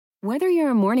Whether you're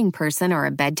a morning person or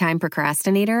a bedtime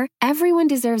procrastinator, everyone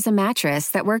deserves a mattress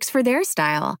that works for their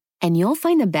style. And you'll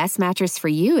find the best mattress for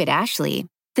you at Ashley.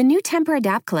 The new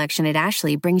Temper-Adapt collection at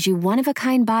Ashley brings you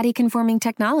one-of-a-kind body-conforming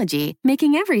technology,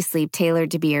 making every sleep tailored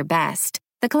to be your best.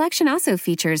 The collection also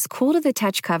features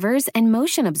cool-to-the-touch covers and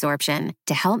motion absorption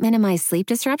to help minimize sleep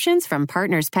disruptions from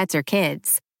partners, pets, or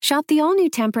kids. Shop the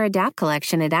all-new Temper-Adapt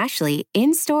collection at Ashley,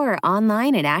 in-store or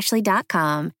online at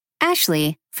ashley.com.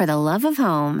 Ashley, for the love of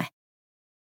home.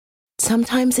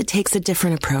 Sometimes it takes a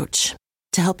different approach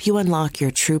to help you unlock your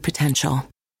true potential.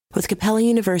 With Capella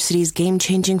University's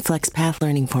game-changing FlexPath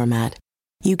learning format,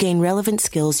 you gain relevant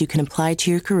skills you can apply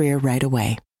to your career right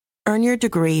away. Earn your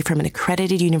degree from an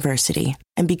accredited university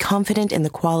and be confident in the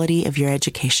quality of your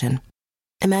education.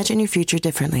 Imagine your future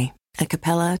differently at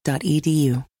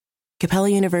capella.edu. Capella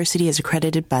University is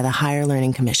accredited by the Higher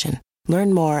Learning Commission.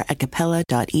 Learn more at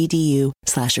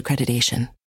capella.edu/accreditation.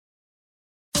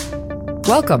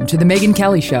 Welcome to The Megyn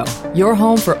Kelly Show, your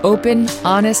home for open,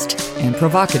 honest, and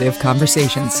provocative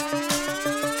conversations.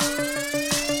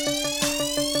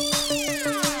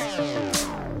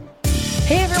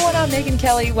 Hey everyone, I'm Megyn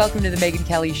Kelly. Welcome to The Megyn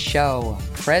Kelly Show.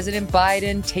 President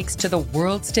Biden takes to the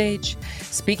world stage.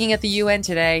 Speaking at the UN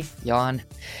today, yawn.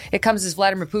 It comes as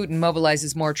Vladimir Putin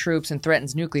mobilizes more troops and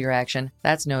threatens nuclear action.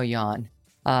 That's no yawn.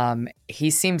 He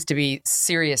seems to be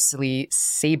seriously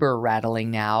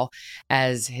saber-rattling now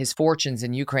as his fortunes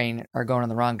in Ukraine are going in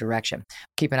the wrong direction.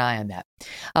 Keep an eye on that.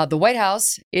 The White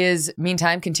House is,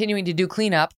 meantime, continuing to do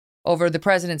cleanup over the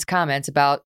president's comments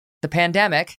about the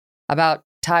pandemic, about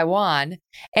Taiwan.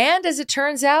 And as it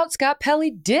turns out, Scott Pelley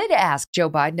did ask Joe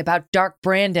Biden about Dark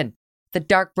Brandon, the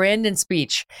Dark Brandon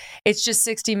speech. It's just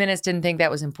 60 Minutes didn't think that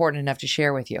was important enough to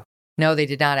share with you. No, they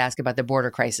did not ask about the border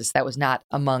crisis. That was not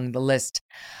among the list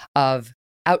of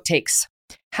outtakes.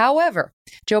 However,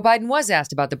 Joe Biden was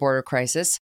asked about the border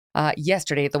crisis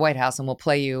yesterday at the White House, and we'll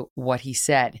play you what he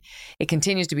said. It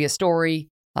continues to be a story.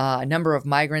 A number of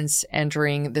migrants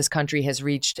entering this country has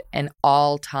reached an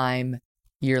all-time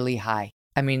yearly high.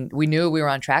 I mean, we knew we were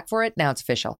on track for it. Now it's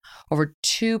official. Over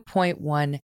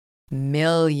 2.1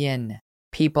 million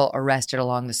people arrested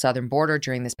along the southern border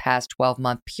during this past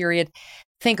 12-month period.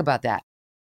 Think about that.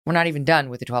 We're not even done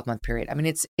with the 12-month period. I mean,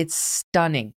 it's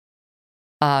stunning.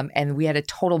 And we had a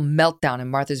total meltdown in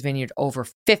Martha's Vineyard over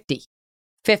 50.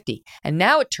 And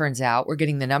now it turns out we're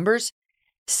getting the numbers.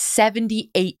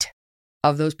 78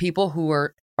 of those people who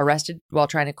were arrested while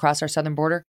trying to cross our southern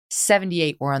border,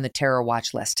 78 were on the terror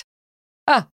watch list.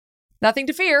 Nothing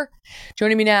to fear.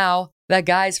 Joining me now, the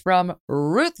guys from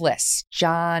Ruthless,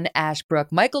 John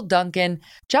Ashbrook, Michael Duncan,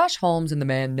 Josh Holmes, and the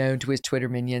man known to his Twitter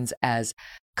minions as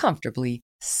Comfortably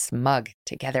Smug.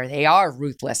 Together, they are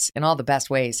ruthless in all the best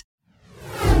ways.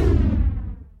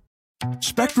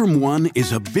 Spectrum One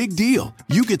is a big deal.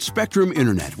 You get Spectrum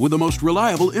Internet with the most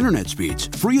reliable internet speeds,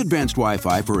 free advanced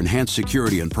Wi-Fi for enhanced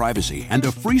security and privacy, and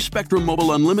a free Spectrum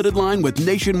Mobile Unlimited line with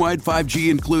nationwide 5G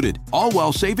included, all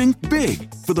while saving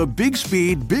big. For the big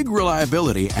speed, big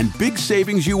reliability, and big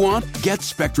savings you want, get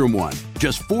Spectrum One.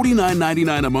 Just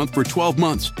 $49.99 a month for 12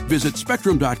 months. Visit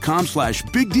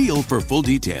spectrum.com/big deal for full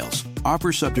details.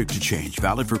 Offer subject to change.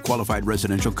 Valid for qualified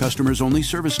residential customers only.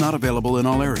 Service not available in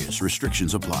all areas.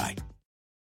 Restrictions apply.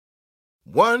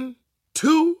 1,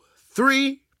 2,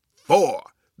 3, 4.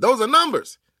 Those are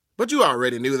numbers. But you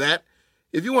already knew that.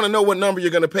 If you want to know what number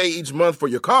you're going to pay each month for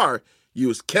your car,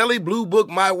 use Kelley Blue Book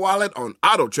My Wallet on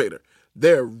Auto Trader.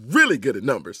 They're really good at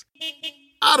numbers.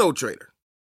 Auto Trader.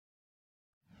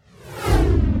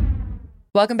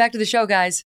 Welcome back to the show,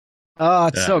 guys. Oh,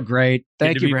 it's so great.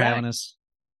 Thank you for having us.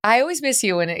 I always miss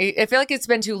you, and I feel like it's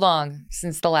been too long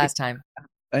since the last time.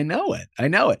 I know it. You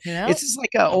know? It's just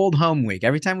like an old home week.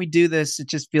 Every time we do this, it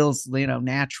just feels,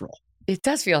 natural. It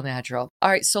does feel natural.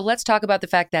 All right, so let's talk about the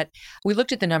fact that we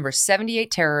looked at the numbers. 78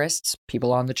 terrorists,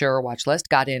 people on the terror watch list,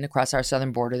 got in across our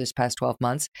southern border this past 12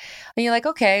 months. And you're like,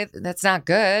 okay, that's not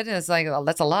good. And it's like, well,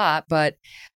 that's a lot, but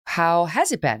how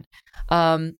has it been?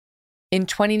 In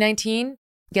 2019,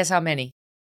 guess how many?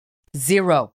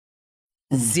 Zero.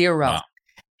 Wow.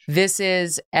 This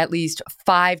is at least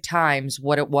 5 times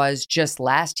what it was just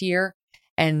last year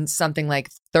and something like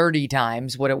 30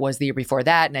 times what it was the year before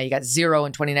that. Now you got 0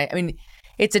 in 29. I mean,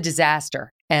 it's a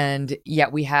disaster. And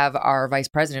yet we have our vice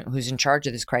president who's in charge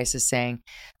of this crisis saying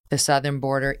the southern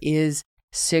border is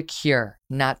secure,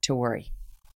 not to worry.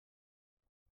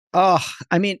 Oh,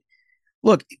 I mean,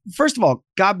 look, first of all,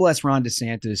 God bless Ron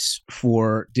DeSantis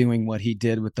for doing what he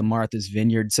did with the Martha's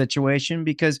Vineyard situation,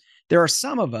 because there are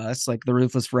some of us, like the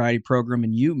Ruthless Variety Program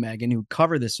and you, Megyn, who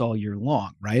cover this all year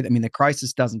long, right? I mean, the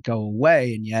crisis doesn't go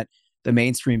away, and yet the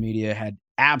mainstream media had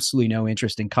absolutely no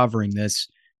interest in covering this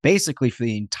basically for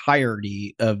the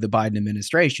entirety of the Biden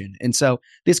administration. And so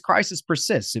this crisis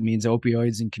persists. It means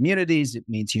opioids in communities. It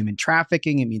means human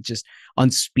trafficking. It means just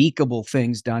unspeakable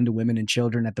things done to women and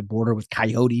children at the border with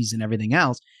coyotes and everything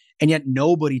else. And yet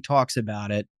nobody talks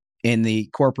about it in the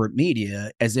corporate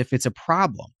media as if it's a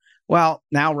problem. Well,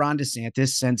 now Ron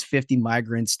DeSantis sends 50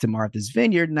 migrants to Martha's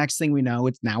Vineyard. Next thing we know,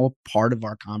 it's now a part of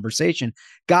our conversation.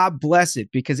 God bless it,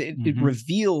 because it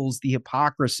reveals the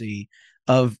hypocrisy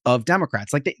of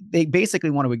Democrats. Like they basically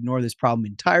want to ignore this problem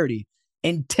entirely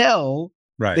until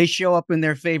they show up in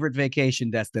their favorite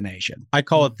vacation destination. I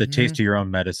call it the taste of your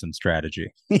own medicine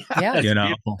strategy. Yeah, you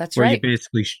know, that's where right. you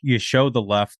basically you show the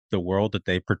left the world that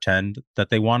they pretend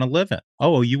that they want to live in.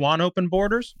 Oh, you want open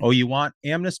borders? Oh, you want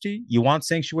amnesty? You want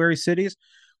sanctuary cities?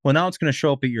 Well, now it's going to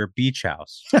show up at your beach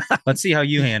house. Let's see how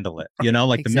you handle it. You know,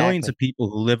 like the millions of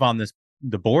people who live on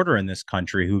the border in this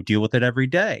country who deal with it every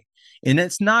day. And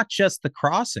it's not just the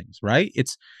crossings, right?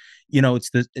 It's, you know,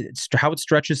 it's how it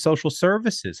stretches social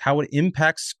services, how it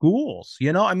impacts schools.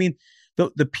 You know, I mean,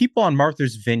 the people on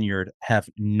Martha's Vineyard have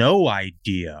no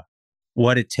idea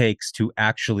what it takes to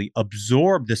actually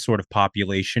absorb this sort of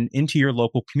population into your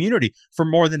local community for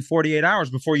more than 48 hours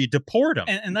before you deport them.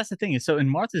 And that's the thing is, so in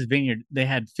Martha's Vineyard, they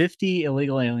had 50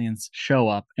 illegal aliens show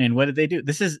up. And what did they do?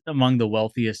 This is among the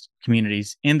wealthiest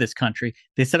communities in this country.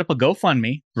 They set up a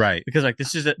GoFundMe. Right. Because like,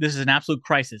 this is an absolute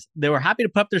crisis. They were happy to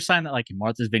put up their sign that like, in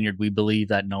Martha's Vineyard, we believe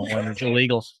that no one is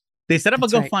illegal. They set up a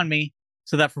GoFundMe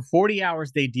so that for 40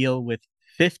 hours, they deal with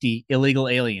 50 illegal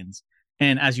aliens.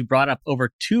 And as you brought up,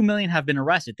 over 2 million have been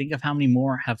arrested. Think of how many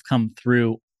more have come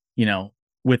through, you know,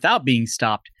 without being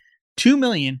stopped. 2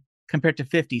 million compared to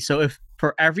 50. So if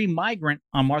for every migrant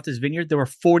on Martha's Vineyard, there were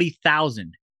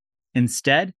 40,000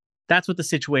 instead, that's what the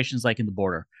situation is like in the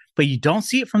border. But you don't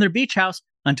see it from their beach house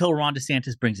until Ron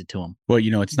DeSantis brings it to them. Well,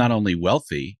 you know, it's not only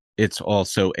wealthy, it's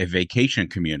also a vacation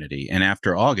community. And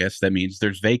after August, that means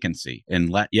there's vacancy.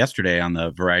 And yesterday on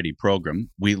the Variety program,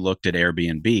 we looked at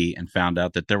Airbnb and found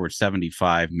out that there were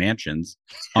 75 mansions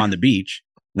on the beach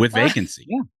with vacancy.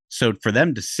 Yeah. So for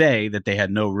them to say that they had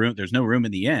no room, there's no room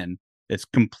in the inn, it's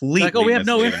completely like, oh, we have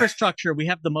no misleading. Infrastructure. We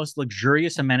have the most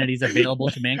luxurious amenities available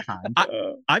to mankind.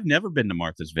 I've never been to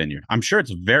Martha's Vineyard. I'm sure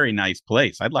it's a very nice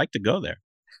place. I'd like to go there.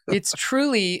 It's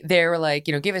truly, they're like,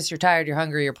 you know, give us, you're tired, you're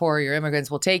hungry, you're poor, you're immigrants,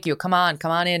 we'll take you. Come on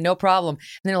in, no problem.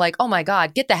 And they're like, oh my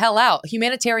God, get the hell out.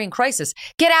 Humanitarian crisis.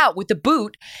 Get out with the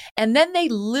boot. And then they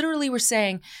literally were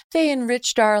saying, they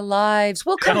enriched our lives.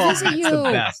 We'll come visit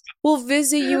you. We'll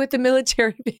visit you at the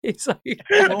military base.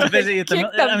 We'll visit you at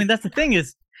the I mean, that's the thing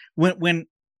is, when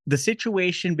the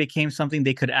situation became something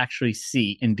they could actually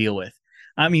see and deal with.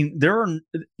 I mean, there are,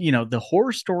 you know, the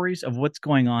horror stories of what's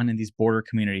going on in these border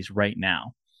communities right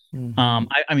now. Mm-hmm.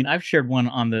 I mean, I've shared one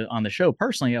on the show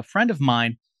personally. A friend of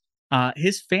mine,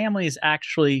 his family is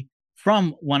actually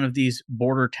from one of these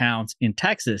border towns in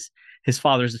Texas. His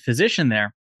father's a physician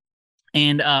there,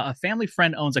 and a family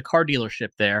friend owns a car dealership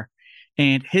there.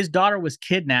 And his daughter was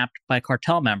kidnapped by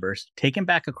cartel members, taken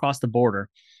back across the border,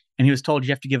 and he was told,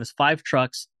 "You have to give us 5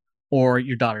 trucks, or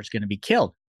your daughter's going to be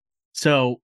killed."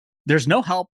 So there's no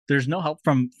help. There's no help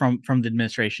from the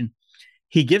administration.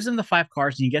 He gives him the 5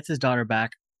 cars, and he gets his daughter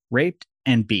back, raped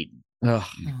and beaten.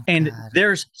 And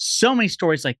there's so many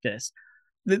stories like this.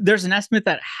 There's an estimate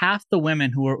that half the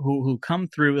women who come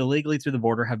through illegally through the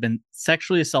border have been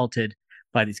sexually assaulted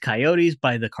by these coyotes,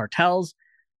 by the cartels.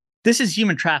 This is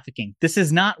human trafficking. This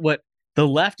is not what the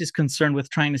left is concerned with,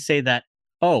 trying to say that,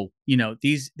 oh, you know,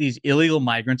 these illegal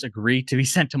migrants agree to be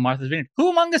sent to Martha's Vineyard. Who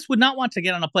among us would not want to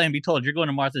get on a plane and be told you're going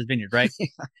to Martha's Vineyard, right?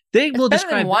 They will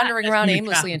describe wandering around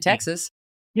aimlessly in Texas.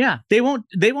 Yeah, they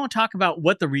won't talk about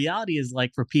what the reality is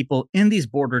like for people in these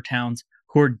border towns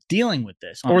who are dealing with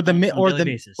this on a daily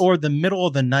basis. Or the middle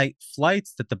of the night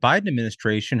flights that the Biden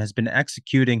administration has been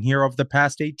executing here over the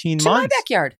past 18 months.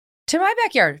 To my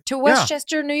backyard, to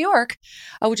Westchester, New York,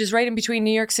 which is right in between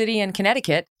New York City and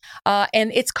Connecticut.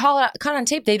 And it's caught on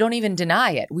tape. They don't even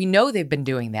deny it. We know they've been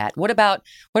doing that. What about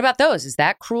those? Is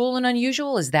that cruel and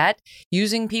unusual? Is that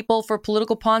using people for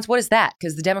political pawns? What is that?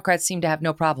 Because the Democrats seem to have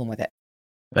no problem with it.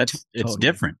 It's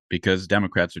different because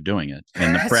Democrats are doing it,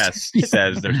 and the press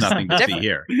says there's nothing to see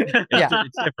here. It's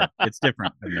different. It's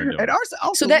different than they're doing. And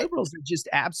also, liberals are just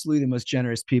absolutely the most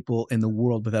generous people in the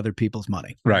world with other people's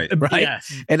money, right?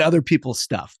 Yes. And other people's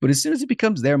stuff. But as soon as it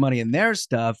becomes their money and their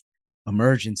stuff,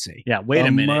 emergency. Yeah, wait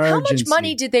a minute. How much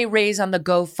money did they raise on the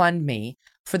GoFundMe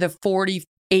for the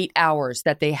 48 hours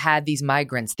that they had these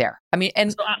migrants there? I mean,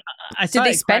 and did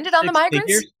they spend it on the migrants?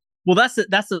 Figures. Well, that's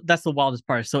the wildest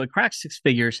part. So it cracked 6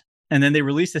 figures, and then they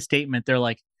released a statement. They're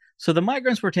like, so the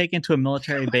migrants were taken to a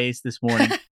military base this morning.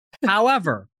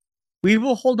 However, we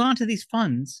will hold on to these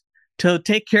funds to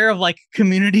take care of like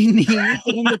community needs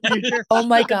in the future. Oh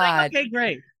my God. Okay,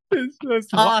 great. It's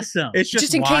Awesome. It's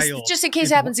just in wild.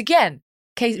 case it happens again.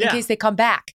 In case they come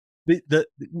back.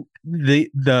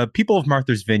 The people of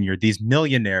Martha's Vineyard, these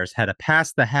millionaires, had a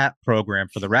pass the hat program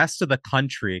for the rest of the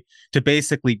country to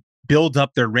basically build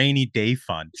up their rainy day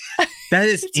fund. That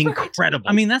is incredible.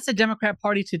 I mean, that's the Democrat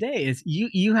Party today. Is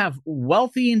you have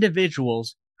wealthy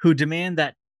individuals who demand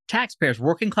that taxpayers,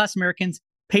 working class Americans,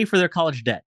 pay for their college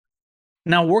debt.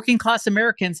 Now, working class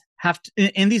Americans have to,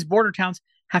 in these border towns,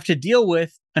 have to deal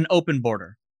with an open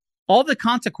border. All the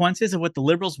consequences of what the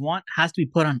liberals want has to be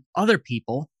put on other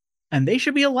people, and they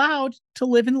should be allowed to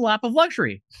live in the lap of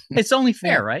luxury. It's only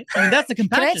fair, right? I mean, that's the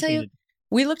compassion. Can I tell you,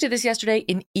 we looked at this yesterday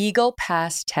in Eagle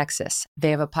Pass, Texas.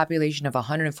 They have a population of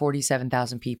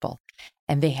 147,000 people,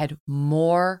 and they had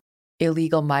more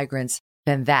illegal migrants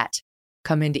than that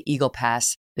come into Eagle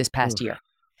Pass this past year.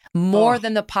 More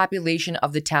than the population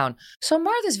of the town. So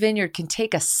Martha's Vineyard can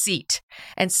take a seat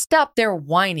and stop their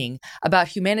whining about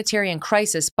humanitarian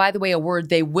crisis. By the way, a word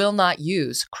they will not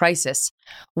use, crisis,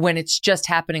 when it's just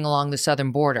happening along the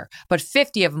southern border. But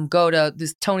 50 of them go to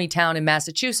this Tony town in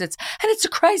Massachusetts, and it's a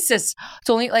crisis. It's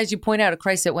only, as you point out, a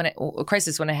crisis when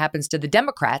it happens to the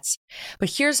Democrats. But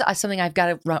here's something I've got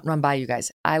to run by you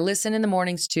guys. I listen in the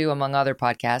mornings to, among other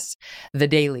podcasts, The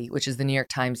Daily, which is the New York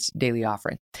Times daily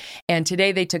offering. And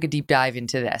today they took a deep dive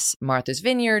into this, Martha's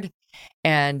Vineyard,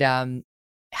 and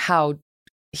how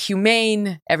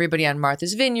humane everybody on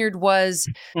Martha's Vineyard was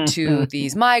to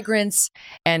these migrants,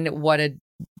 and what a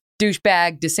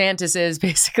douchebag DeSantis is,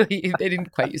 basically. They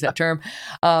didn't quite use that term,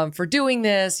 for doing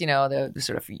this, the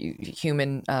sort of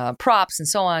human props and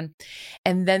so on.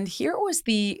 And then here was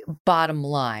the bottom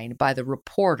line by the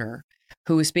reporter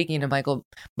who was speaking to Michael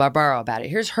Barbaro about it.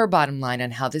 Here's her bottom line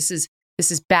on how this is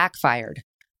backfired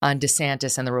on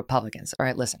DeSantis and the Republicans. All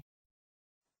right, listen.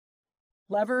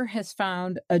 Lever has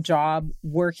found a job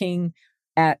working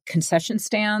at concession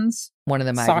stands, one of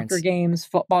the migrants. Soccer games,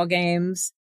 football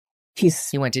games.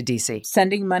 He went to D.C.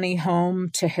 Sending money home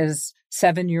to his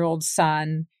 7-year-old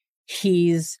son.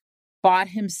 He's bought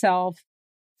himself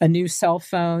a new cell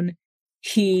phone.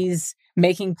 He's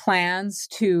making plans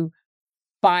to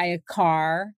buy a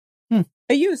car,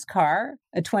 a used car,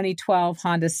 a 2012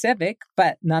 Honda Civic,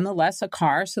 but nonetheless a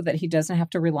car so that he doesn't have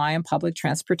to rely on public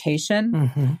transportation.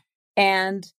 Mm-hmm.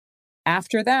 And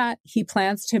after that, he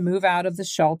plans to move out of the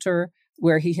shelter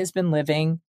where he has been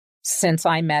living since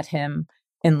I met him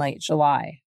in late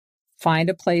July. Find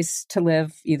a place to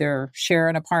live, either share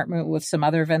an apartment with some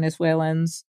other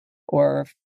Venezuelans or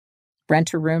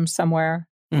rent a room somewhere.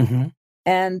 Mm-hmm.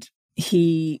 And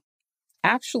he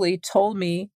actually told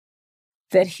me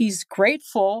that he's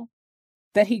grateful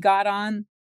that he got on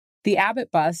the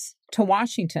Abbott bus to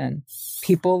Washington.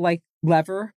 People like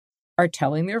Lever are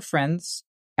telling their friends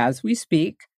as we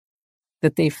speak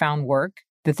that they found work,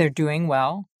 that they're doing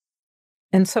well,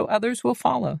 and so others will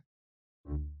follow.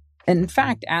 And in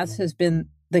fact, as has been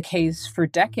the case for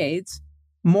decades,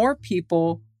 more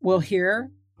people will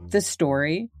hear this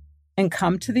story and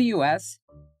come to the U.S.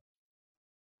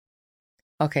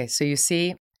 Okay, so you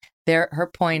see, her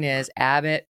point is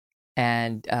Abbott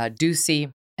and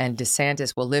Ducey and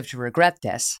DeSantis will live to regret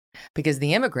this because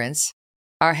the immigrants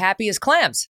are happy as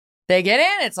clams. They get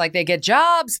in. It's like they get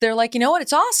jobs. They're like, you know what?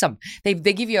 It's awesome. They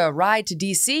give you a ride to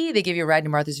D.C. They give you a ride to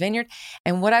Martha's Vineyard.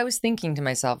 And what I was thinking to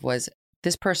myself was,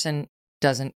 this person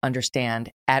doesn't understand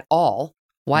at all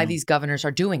why these governors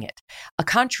are doing it.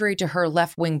 Contrary to her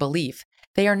left-wing belief,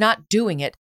 they are not doing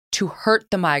it to hurt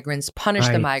the migrants, punish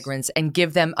the migrants, and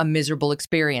give them a miserable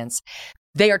experience.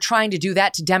 They are trying to do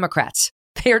that to Democrats.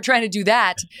 They are trying to do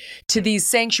that to these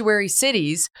sanctuary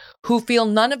cities who feel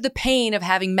none of the pain of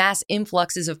having mass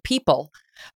influxes of people,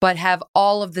 but have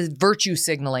all of the virtue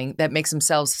signaling that makes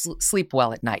themselves sleep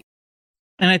well at night.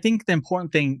 And I think the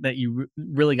important thing that you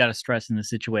really got to stress in this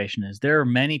situation is there are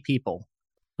many people,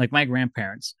 like my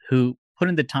grandparents, who put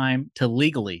in the time to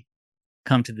legally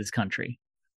come to this country.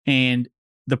 And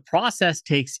the process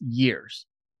takes years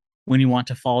when you want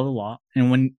to follow the law. And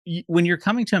when you're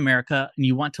coming to America and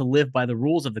you want to live by the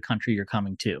rules of the country you're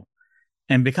coming to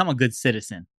and become a good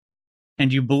citizen,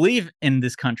 and you believe in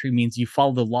this country means you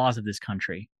follow the laws of this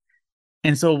country.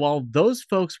 And so while those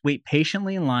folks wait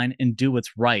patiently in line and do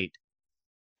what's right,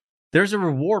 there's a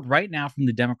reward right now from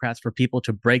the Democrats for people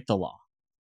to break the law.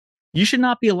 You should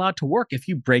not be allowed to work if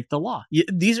you break the law.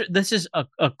 This is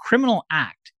a criminal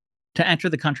act to enter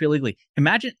the country illegally.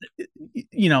 Imagine,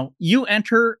 you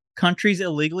enter countries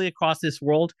illegally across this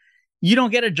world, you don't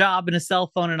get a job and a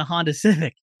cell phone and a Honda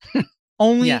Civic.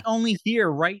 Only here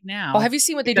right now. Oh, have you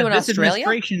seen what they do in this Australia?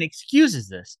 Administration excuses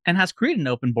this and has created an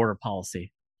open border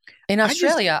policy. In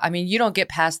Australia, I mean, you don't get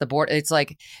past the border. It's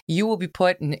like you will be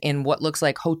put in what looks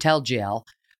like hotel jail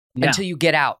until you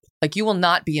get out. Like you will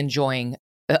not be enjoying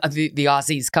the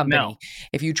Aussies company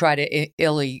if you try to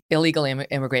illegally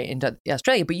immigrate into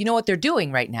Australia. But you know what they're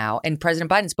doing right now? And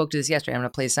President Biden spoke to this yesterday. I'm going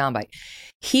to play a soundbite.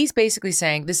 He's basically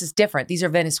saying this is different. These are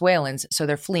Venezuelans, so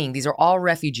they're fleeing. These are all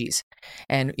refugees.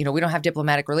 And, we don't have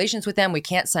diplomatic relations with them. We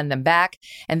can't send them back.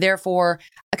 And therefore,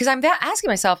 because I'm asking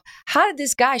myself, how did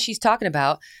this guy she's talking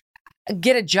about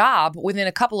get a job within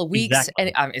a couple of weeks?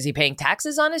 Exactly. And is he paying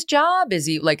taxes on his job? Is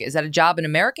that a job an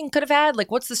American could have had?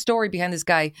 Like, what's the story behind this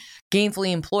guy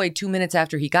gainfully employed 2 minutes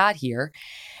after he got here?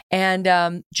 And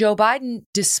Joe Biden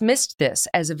dismissed this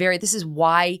as this is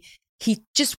why he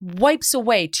just wipes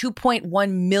away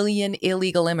 2.1 million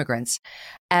illegal immigrants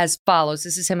as follows.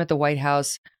 This is him at the White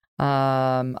House.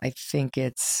 I think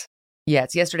it's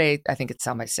yesterday. I think it's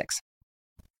soundbite 6.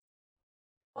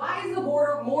 Why is the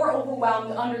border more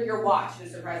overwhelmed under your watch,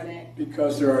 Mr. President?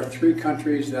 Because there are 3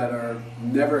 countries that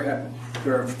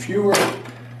there are fewer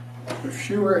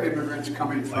immigrants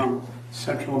coming from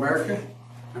Central America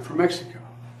and from Mexico.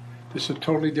 This is a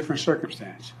totally different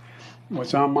circumstance.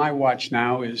 What's on my watch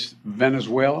now is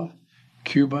Venezuela,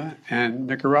 Cuba, and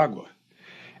Nicaragua.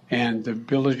 And the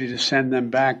ability to send them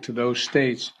back to those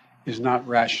states is not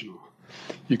rational.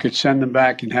 You could send them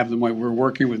back and have them. We're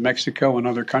working with Mexico and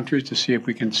other countries to see if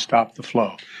we can stop the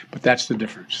flow. But that's the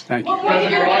difference. Thank you.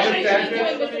 President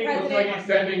Biden looks like he's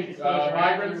sending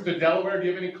migrants to Delaware. Do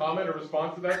you have any comment or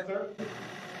response to that, sir?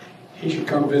 He should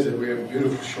come visit. We have a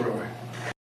beautiful shoreline.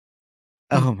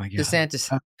 Oh my God.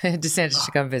 DeSantis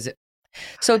should come visit.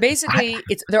 So basically,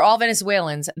 they're all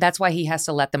Venezuelans. That's why he has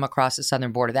to let them across the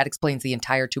southern border. That explains the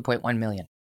entire 2.1 million.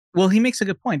 Well, he makes a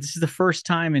good point. This is the first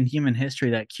time in human history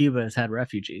that Cuba has had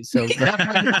refugees. So he's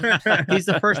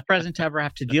the first president to ever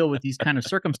have to deal with these kind of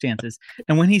circumstances.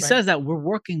 And when he says that we're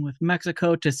working with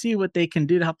Mexico to see what they can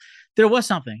do to help, there was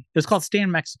something. It was called Stay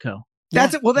in Mexico.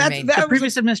 That's it. Well, the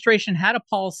previous administration had a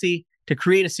policy to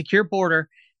create a secure border,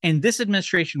 and this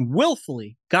administration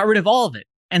willfully got rid of all of it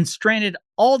and stranded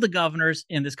all the governors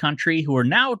in this country who are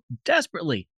now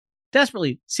desperately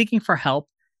seeking for help.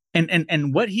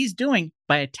 And what he's doing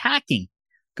by attacking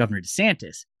Governor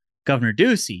DeSantis, Governor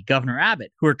Ducey, Governor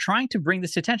Abbott, who are trying to bring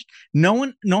this to attention. No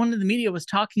one in the media was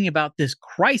talking about this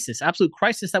crisis, absolute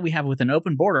crisis that we have with an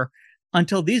open border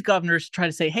until these governors try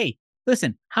to say, hey,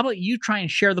 listen, how about you try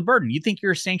and share the burden? You think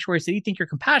you're a sanctuary city, you think you're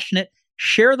compassionate,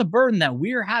 share the burden that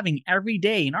we're having every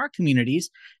day in our communities.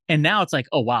 And now it's like,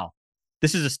 oh, wow,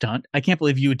 this is a stunt. I can't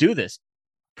believe you would do this.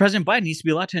 President Biden needs to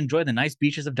be allowed to enjoy the nice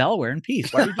beaches of Delaware in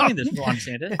peace. Why are you doing this, Ron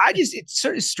DeSantis? It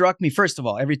sort of struck me, first of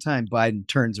all, every time Biden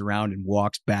turns around and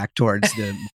walks back towards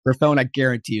the microphone, I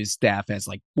guarantee his staff has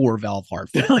like 4 valve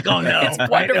heart. They're like, oh no. It's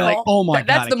wonderful. Like, oh my God.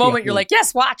 That's the moment you're like,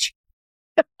 yes, watch.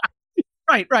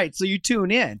 Right. So you tune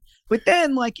in. But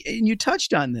then, and you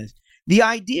touched on this, the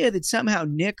idea that somehow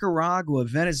Nicaragua,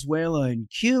 Venezuela, and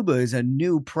Cuba is a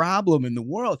new problem in the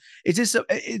world.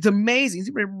 It's amazing.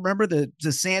 Remember the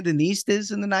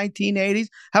Sandinistas in the 1980s?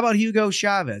 How about Hugo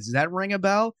Chavez? Does that ring a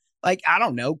bell? I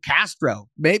don't know, Castro.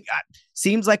 Maybe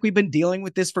seems like we've been dealing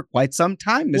with this for quite some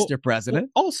time, Mr.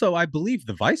 President. Also, I believe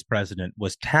the vice president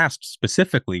was tasked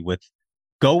specifically with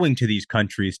going to these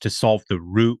countries to solve the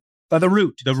root of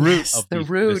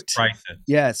this crisis.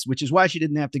 Yes, which is why she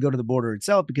didn't have to go to the border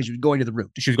itself, because she was going to the root.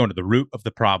 She was going to the root of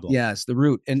the problem. Yes, the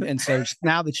root. And so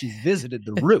now that she's visited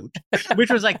the root, which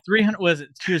was like 300,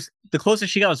 the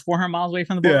closest she got was 400 miles away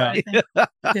from the border.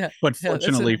 Yeah. But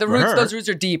fortunately for roots, her, those roots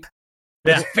are deep.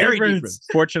 Yeah, very deep roots.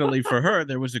 Fortunately for her,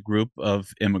 there was a group of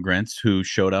immigrants who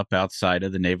showed up outside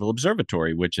of the Naval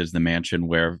Observatory, which is the mansion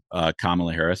where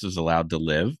Kamala Harris is allowed to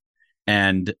live.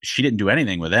 And she didn't do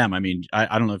anything with them. I mean,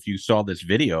 I don't know if you saw this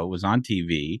video. It was on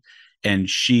TV, and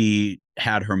she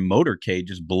had her motorcade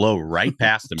just blow right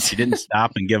past them. She didn't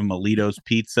stop and give them a Lido's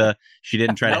pizza. She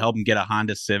didn't try to help them get a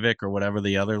Honda Civic or whatever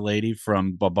the other lady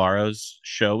from Barbaro's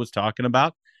show was talking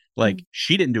about.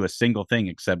 She didn't do a single thing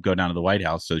except go down to the White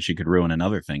House so she could ruin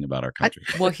another thing about our country.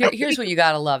 Here's what you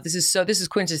gotta love. This is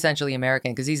quintessentially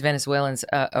American, because these Venezuelans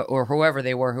or whoever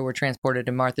they were who were transported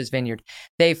to Martha's Vineyard,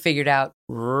 they figured out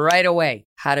right away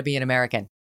how to be an American.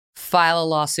 File a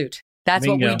lawsuit. That's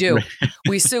Bingo. What we do.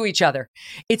 We sue each other.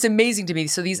 It's amazing to me.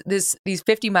 So these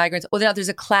 50 migrants. Well, now there's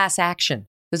a class action.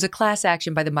 There's a class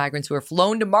action by the migrants who are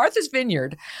flown to Martha's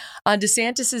Vineyard on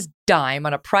DeSantis's dime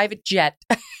on a private jet.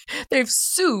 They've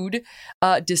sued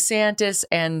DeSantis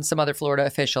and some other Florida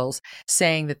officials,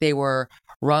 saying that they were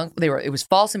wrong. It was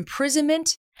false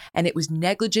imprisonment, and it was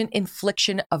negligent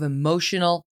infliction of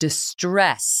emotional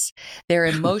distress. Their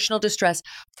emotional distress,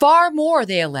 far more,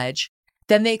 they allege,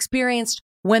 than they experienced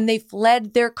when they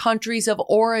fled their countries of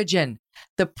origin.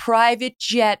 The private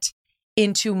jet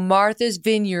into Martha's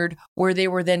Vineyard, where they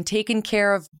were then taken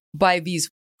care of by these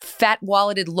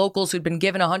fat-walleted locals who'd been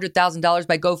given $100,000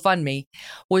 by GoFundMe,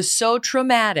 was so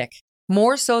traumatic,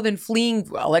 more so than fleeing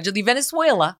allegedly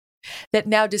Venezuela, that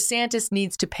now DeSantis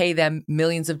needs to pay them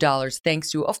millions of dollars, thanks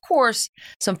to, of course,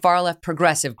 some far-left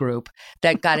progressive group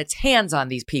that got its hands on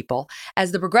these people,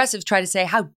 as the progressives try to say,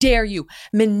 how dare you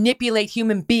manipulate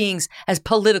human beings as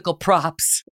political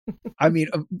props? I mean,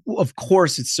 of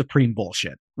course, it's supreme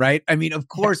bullshit, right? I mean, of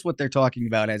course, what they're talking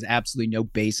about has absolutely no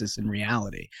basis in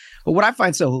reality. But what I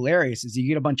find so hilarious is you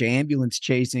get a bunch of ambulance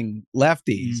chasing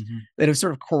lefties that have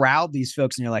sort of corralled these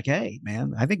folks, and you're like, hey,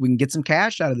 man, I think we can get some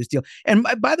cash out of this deal. And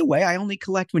by the way, I only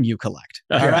collect when you collect.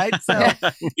 All right.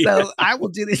 So I will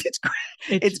do this.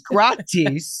 It's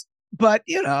gratis. But,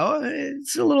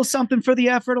 it's a little something for the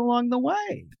effort along the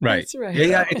way. Right. That's right.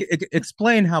 Yeah.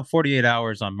 Explain how 48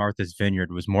 hours on Martha's Vineyard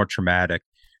was more traumatic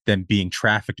than being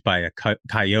trafficked by a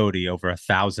coyote over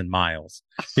 1,000 miles,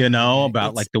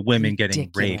 about like the women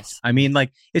getting raped. I mean,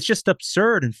 like, it's just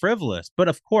absurd and frivolous. But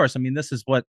of course, I mean, this is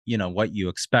what you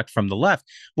expect from the left.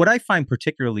 What I find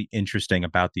particularly interesting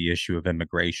about the issue of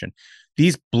immigration,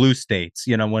 these blue states,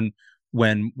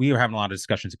 when we were having a lot of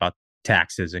discussions about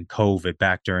taxes and COVID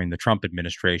back during the Trump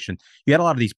administration, you had a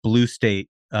lot of these blue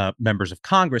state members of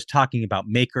Congress talking about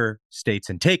maker states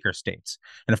and taker states.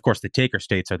 And of course, the taker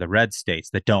states are the red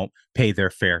states that don't pay their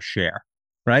fair share,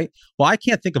 right? Well, I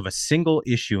can't think of a single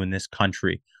issue in this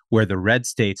country where the red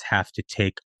states have to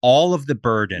take all of the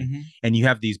burden, and you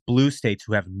have these blue states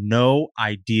who have no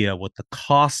idea what the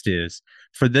cost is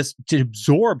for this to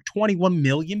absorb 21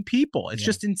 million people. It's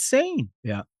just insane.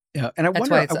 Yeah. Yeah, and I That's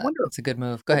wonder. why it's a good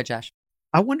move. Go ahead, Josh.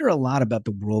 I wonder a lot about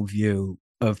the worldview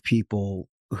of people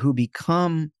who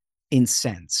become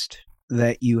incensed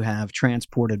that you have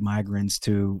transported migrants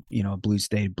to, a blue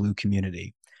state, blue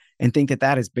community, and think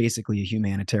that is basically a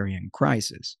humanitarian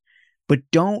crisis, but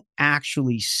don't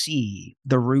actually see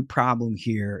the root problem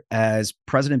here as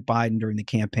President Biden during the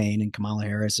campaign and Kamala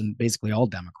Harris and basically all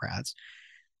Democrats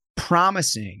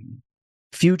promising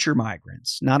future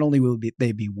migrants. Not only will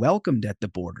they be welcomed at the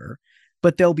border,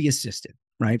 but they'll be assisted,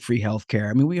 right? Free healthcare.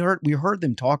 I mean, we heard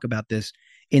them talk about this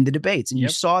in the debates, and you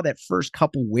saw that first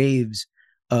couple waves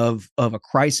of a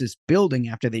crisis building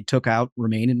after they took out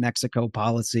Remain in Mexico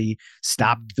policy,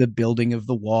 stopped the building of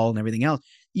the wall and everything else.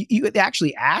 You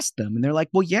actually asked them, and they're like,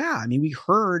 well, yeah, I mean, we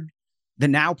heard the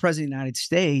now president of the United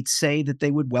States say that they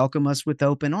would welcome us with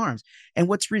open arms. And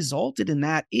what's resulted in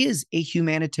that is a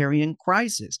humanitarian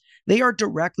crisis. They are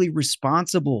directly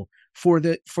responsible for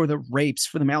the rapes,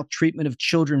 for the maltreatment of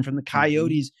children, from the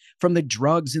coyotes, from the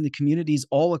drugs in the communities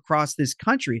all across this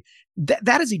country.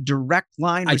 That is a direct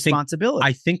line responsibility.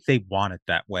 I think they want it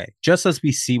that way. Just as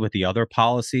we see with the other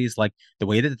policies, like the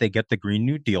way that they get the Green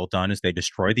New Deal done is they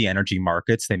destroy the energy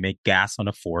markets, they make gas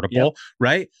unaffordable,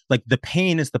 right? Like the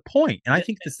pain is the point. And I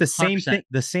think it's the same 100%. Thing.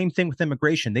 The same thing with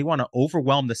immigration. They want to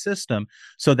overwhelm the system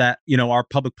so that, our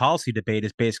public policy debate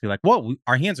is basically like, well,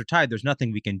 our hands are tied. There's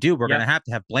nothing we can do. We're going to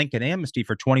have blanket amnesty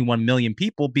for 21 million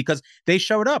people because they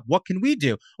showed up. What can we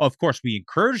do? Oh, of course, we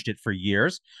encouraged it for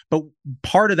years, but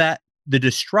part of that, the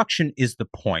destruction is the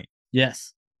point.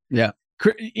 Yes. Yeah.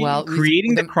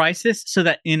 Creating the crisis so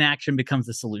that inaction becomes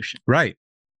the solution. Right.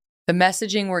 The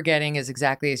messaging we're getting is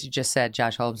exactly as you just said,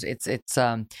 Josh Holmes. It's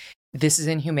this is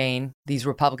inhumane. These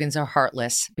Republicans are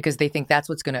heartless because they think that's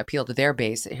what's going to appeal to their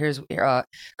base. Here's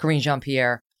Karine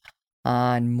Jean-Pierre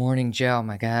on Morning Joe.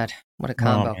 My God, what a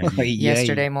combo.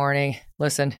 Yesterday morning.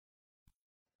 Listen.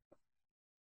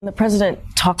 The president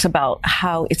talks about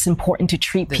how it's important to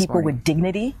treat people with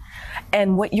dignity.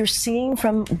 And what you're seeing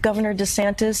from Governor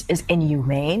DeSantis is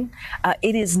inhumane.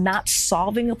 It is not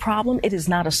solving a problem. It is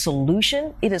not a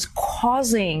solution. It is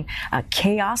causing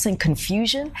chaos and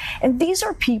confusion. And these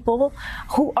are people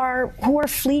who are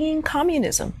fleeing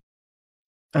communism.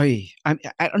 I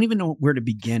don't even know where to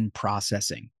begin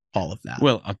processing all of that.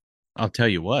 Well, I'll tell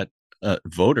you what,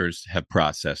 voters have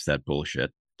processed that bullshit.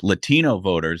 Latino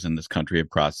voters in this country have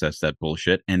processed that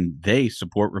bullshit, and they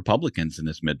support Republicans in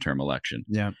this midterm election.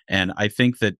 Yeah. And I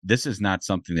think that this is not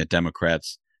something that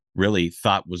Democrats really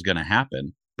thought was going to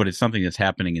happen, but it's something that's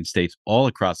happening in states all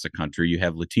across the country. You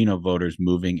have Latino voters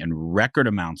moving in record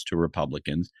amounts to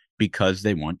Republicans because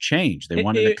they want change. They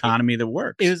want an economy that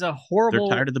works. It was a horrible...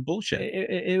 They're tired of the bullshit.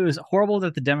 It was horrible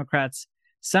that the Democrats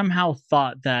somehow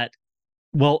thought that,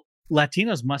 well,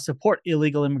 Latinos must support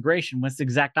illegal immigration. What's the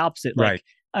exact opposite? Right.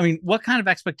 I mean, what kind of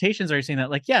expectations are you saying that?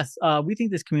 Like, yes, we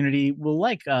think this community will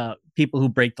like people who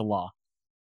break the law.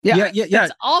 Yeah.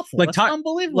 That's awful. Like, That's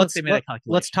unbelievable.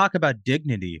 Let's talk about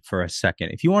dignity for a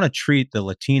second. If you want to treat the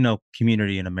Latino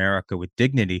community in America with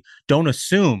dignity, don't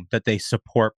assume that they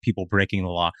support people breaking the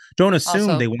law. Don't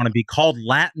assume they want to be called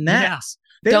Latinx. Yeah.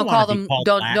 Don't call them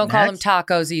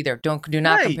tacos either. Do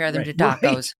not compare them to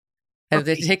tacos.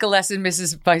 Take a lesson,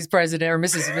 Mrs. Vice President or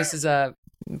Mrs.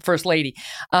 First Lady.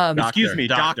 Excuse me,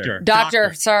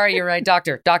 doctor. Sorry, you're right,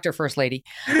 doctor. First Lady.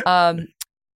 I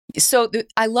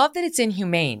love that it's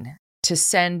inhumane to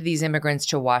send these immigrants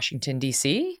to Washington,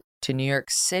 D.C., to New York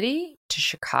City, to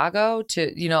Chicago,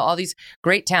 to, all these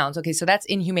great towns. Okay, so that's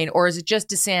inhumane. Or is it just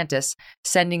DeSantis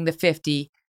sending the 50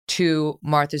 to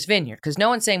Martha's Vineyard? Because no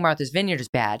one's saying Martha's Vineyard is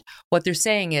bad. What they're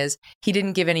saying is he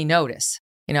didn't give any notice.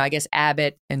 I guess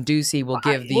Abbott and Ducey will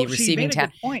give the receiving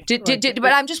town.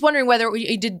 But I'm just wondering whether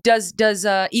does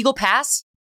Eagle Pass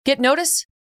get notice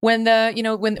when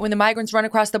the migrants run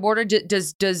across the border?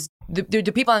 Do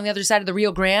people on the other side of the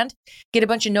Rio Grande get a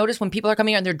bunch of notice when people are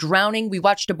coming here and they're drowning? We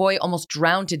watched a boy almost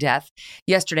drown to death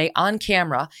yesterday on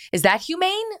camera. Is that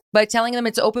humane by telling them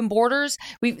it's open borders?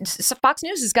 Fox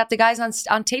News has got the guys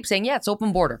on tape saying, yeah, it's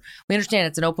open border. We understand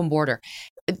it's an open border.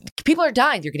 People are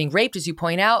dying. They're getting raped, as you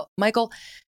point out, Michael.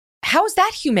 How is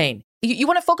that humane? You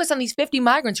want to focus on these 50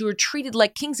 migrants who were treated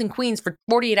like kings and queens for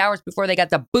 48 hours before they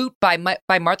got the boot by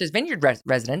Martha's Vineyard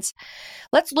residents.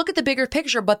 Let's look at the bigger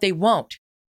picture, but they won't.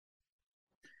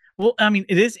 Well, I mean,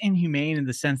 it is inhumane in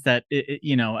the sense that,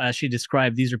 as she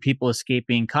described, these are people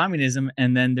escaping communism,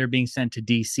 and then they're being sent to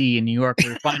D.C. and New York.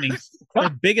 We're finding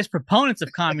the biggest proponents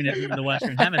of communism in the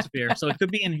Western Hemisphere. So it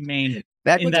could be inhumane.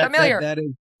 That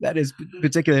is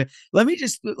particular. Let me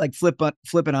just flip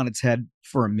it on its head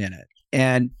for a minute.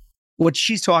 And what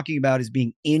she's talking about is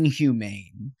being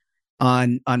inhumane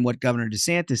on what Governor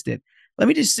DeSantis did. Let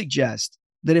me just suggest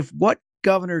that if what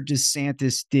Governor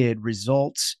DeSantis did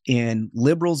results in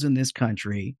liberals in this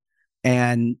country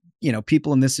and,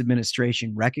 people in this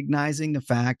administration recognizing the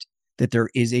fact that there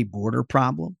is a border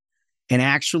problem and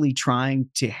actually trying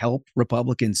to help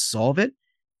Republicans solve it,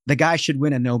 the guy should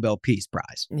win a Nobel Peace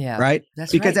Prize. Yeah, right.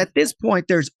 Because right. At this point,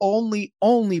 there's only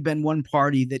been one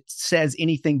party that says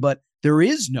anything but there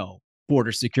is no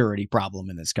border security problem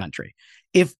in this country.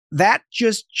 If that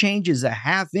just changes a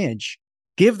half inch,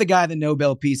 give the guy the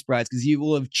Nobel Peace Prize because you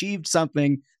will have achieved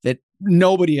something that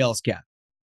nobody else can.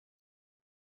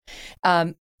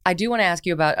 I do want to ask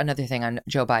you about another thing on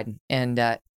Joe Biden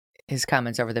and his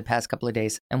comments over the past couple of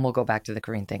days, and we'll go back to the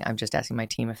Korean thing. I'm just asking my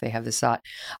team if they have this thought.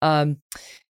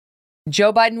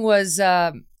 Joe Biden was,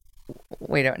 no.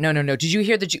 Did you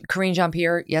hear the Karine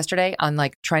Jean-Pierre yesterday on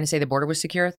trying to say the border was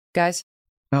secure, guys?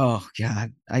 Oh,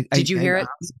 God. Did you hear it?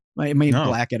 I may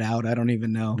black it out. I don't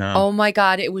even know. No. Oh, my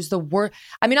God. It was the worst.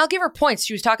 I mean, I'll give her points.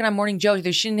 She was talking on Morning Joe.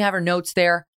 She didn't have her notes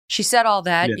there. She said all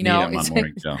that,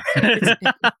 Morning Joe.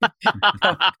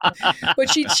 But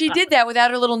she did that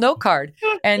without her little note card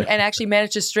and actually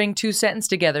managed to string two sentences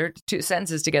together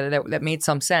that made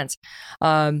some sense.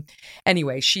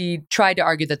 Anyway, she tried to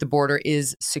argue that the border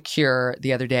is secure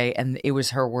the other day, and it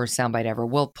was her worst soundbite ever.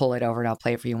 We'll pull it over and I'll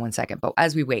play it for you in 1 second. But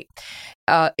as we wait,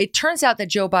 it turns out that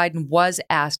Joe Biden was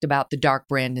asked about the Dark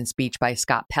Brandon speech by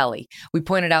Scott Pelley. We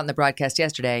pointed out in the broadcast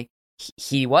yesterday,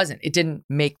 he wasn't. It didn't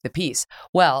make the piece.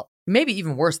 Well, maybe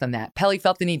even worse than that. Pelley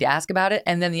felt the need to ask about it.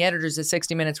 And then the editors at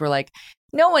 60 Minutes were like,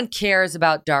 no one cares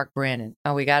about Dark Brandon.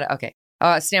 Oh, we got it. Okay.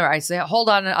 Stand by. I say, hold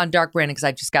on Dark Brandon, because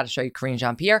I just got to show you Karine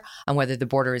Jean-Pierre on whether the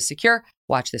border is secure.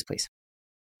 Watch this, please.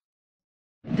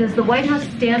 Does the White House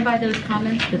stand by those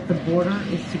comments that the border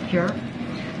is secure?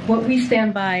 What we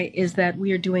stand by is that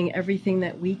we are doing everything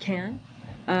that we can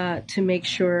to make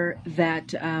sure that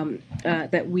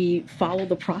that we follow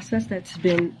the process that's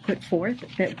been put forth.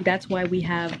 That's why we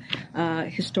have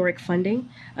historic funding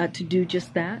to do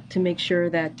just that, to make sure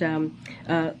that to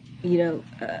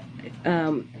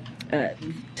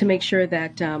make sure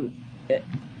that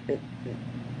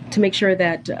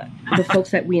the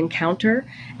folks that we encounter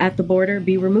at the border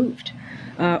be removed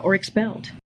or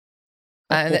expelled.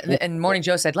 And Morning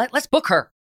Joe said, let's book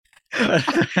her.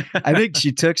 I think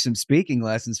she took some speaking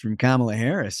lessons from Kamala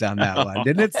Harris on that one.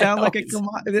 Didn't it sound like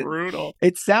brutal?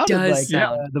 It sounded like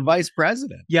the vice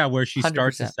president. Yeah, where she 100%.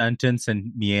 Starts a sentence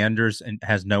and meanders and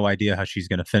has no idea how she's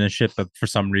going to finish it, but for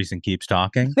some reason keeps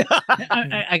talking.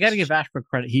 I got to give Ashbrook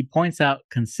credit. He points out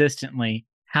consistently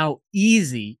how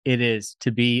easy it is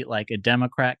to be like a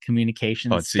Democrat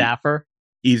communications staffer.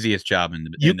 Easiest job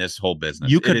in this whole business.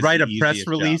 You could write a press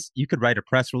release. Job. You could write a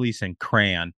press release in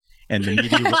crayon, and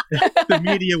the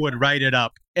media would write it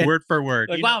up word for word.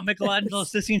 Like, wow, Michelangelo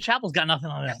Sistine Chapel's got nothing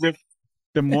on that.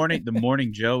 The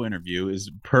morning Joe interview is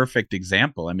a perfect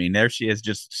example. I mean, there she is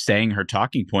just saying her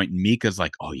talking point, and Mika's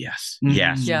like, "Oh yes,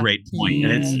 yes, great point."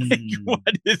 And it's like,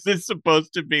 what is this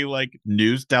supposed to be, like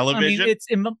news television? I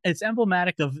mean, it's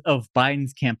emblematic of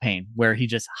Biden's campaign, where he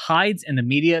just hides and the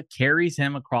media carries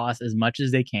him across as much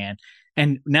as they can.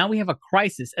 And now we have a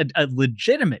crisis, a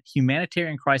legitimate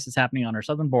humanitarian crisis happening on our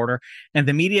southern border, and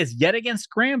the media is yet again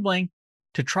scrambling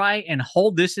to try and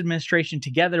hold this administration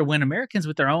together when Americans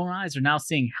with their own eyes are now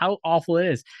seeing how awful it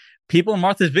is. People in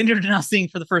Martha's Vineyard are now seeing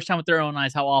for the first time with their own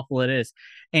eyes how awful it is.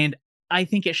 And I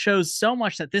think it shows so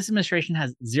much that this administration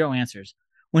has zero answers.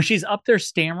 When she's up there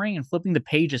stammering and flipping the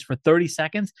pages for 30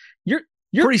 seconds, your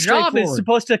job is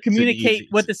supposed to communicate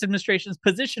what this administration's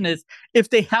position is, if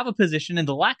they have a position, and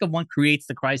the lack of one creates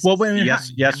the crisis. Well,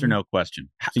 yes or no question.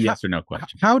 Yes or no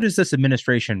question. How does this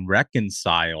administration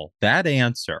reconcile that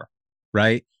answer,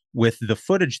 right, with the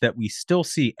footage that we still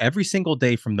see every single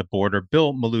day from the border?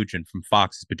 Bill Malugin from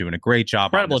Fox has been doing a great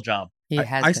job. Incredible job.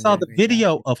 I saw the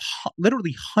video of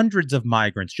literally hundreds of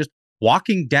migrants just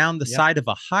walking down the side of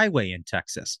a highway in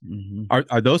Texas.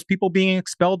 Are those people being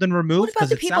expelled and removed? What about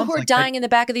the people who are dying in the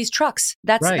back of these trucks?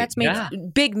 That's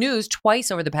made big news twice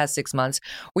over the past 6 months,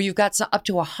 where you've got up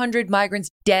to 100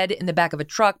 migrants dead in the back of a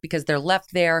truck because they're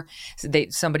left there.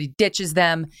 Somebody ditches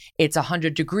them. It's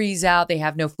 100 degrees out. They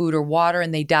have no food or water,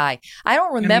 and they die. I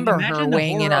don't remember her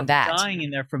weighing in on that. Dying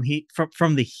in there from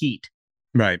the heat.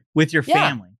 Right. With your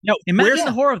family. No, imagine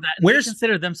the horror of that. They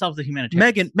consider themselves a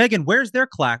humanitarian. Megan, where's their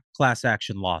class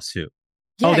action lawsuit?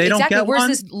 Yeah, they exactly. don't get Where's one?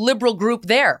 this liberal group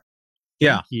there?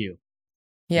 Yeah. Thank you.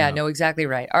 Yeah, no, exactly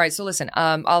right. All right, so listen,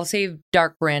 I'll save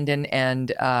Dark Brandon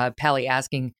and Pally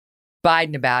asking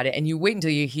Biden about it, and you wait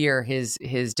until you hear his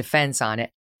defense on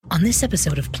it. On this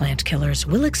episode of Plant Killers,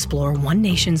 we'll explore one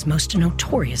nation's most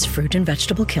notorious fruit and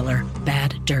vegetable killer,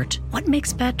 bad dirt. What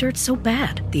makes bad dirt so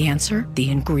bad? The answer?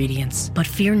 The ingredients. But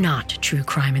fear not, true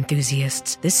crime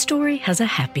enthusiasts. This story has a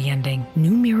happy ending.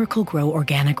 New Miracle Grow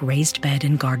organic raised bed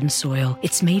and garden soil.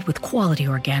 It's made with quality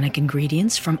organic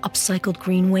ingredients from upcycled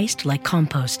green waste like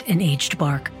compost and aged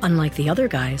bark. Unlike the other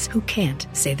guys who can't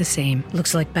say the same.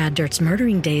 Looks like bad dirt's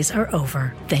murdering days are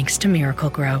over, thanks to Miracle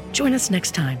Grow. Join us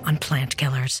next time on Plant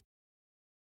Killers.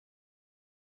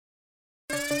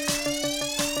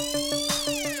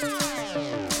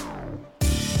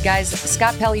 Guys,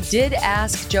 Scott Pelley did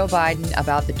ask Joe Biden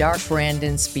about the Dark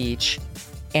Brandon speech.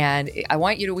 And I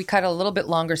want you to, we cut a little bit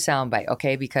longer soundbite,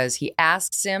 okay? Because he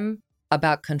asks him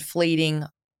about conflating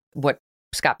what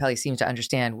Scott Pelley seems to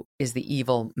understand is the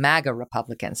evil MAGA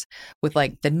Republicans with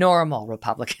like the normal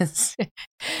Republicans.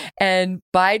 And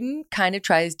Biden kind of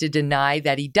tries to deny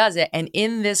that he does it. And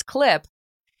in this clip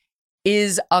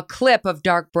is a clip of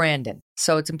Dark Brandon.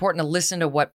 So it's important to listen to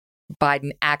what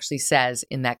Biden actually says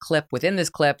in that clip. Within this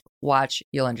clip, watch,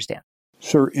 you'll understand.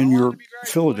 Sir, in your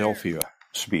Philadelphia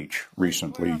speech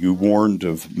recently, you warned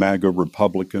of MAGA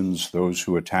Republicans, those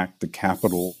who attacked the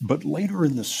Capitol. But later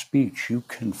in the speech, you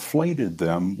conflated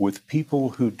them with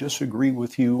people who disagree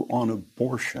with you on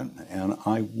abortion. And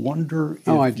I wonder if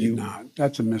No, I did not.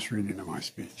 That's a misreading of my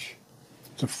speech.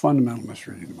 It's a fundamental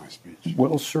misreading of my speech.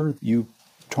 Well, sir, you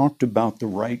talked about the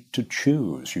right to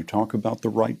choose. You talk about the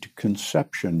right to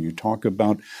conception. You talk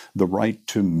about the right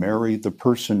to marry the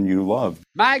person you love.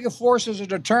 MAGA forces are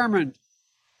determined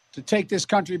to take this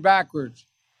country backwards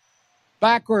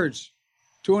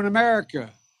to an America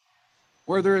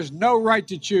where there is no right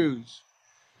to choose,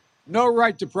 no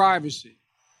right to privacy,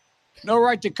 no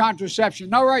right to contraception,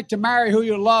 no right to marry who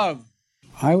you love.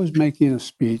 I was making a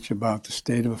speech about the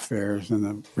state of affairs in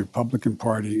the Republican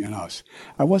Party and us.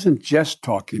 I wasn't just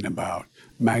talking about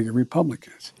MAGA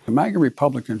Republicans. The MAGA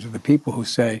Republicans are the people who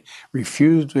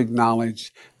refuse to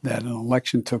acknowledge that an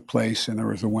election took place and there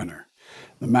was a winner.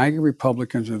 The MAGA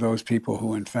Republicans are those people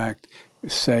who, in fact,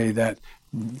 say that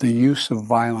the use of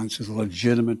violence is a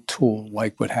legitimate tool,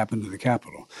 like what happened to the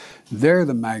Capitol. They're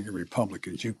the MAGA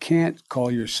Republicans. You can't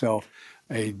call yourself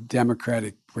a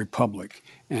democratic republic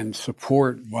and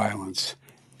support violence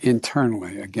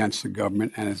internally against the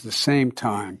government and at the same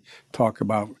time talk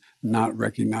about not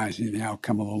recognizing the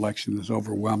outcome of the election that's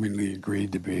overwhelmingly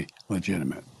agreed to be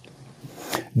legitimate.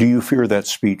 Do you fear that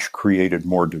speech created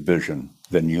more division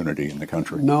than unity in the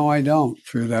country? No, I don't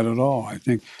fear that at all. I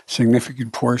think a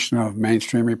significant portion of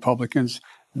mainstream Republicans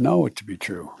know it to be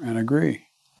true and agree.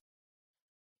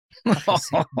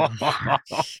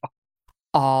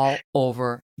 All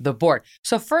over the board.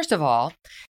 So first of all,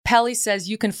 Pelley says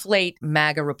you conflate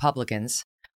MAGA Republicans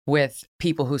with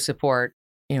people who support,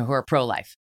 who are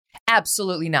pro-life.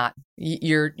 Absolutely not.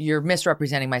 You're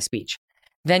misrepresenting my speech.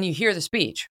 then you hear the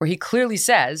speech where he clearly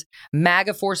says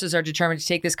MAGA forces are determined to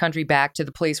take this country back to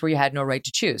the place where you had no right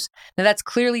to choose. Now, that's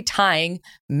clearly tying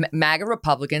MAGA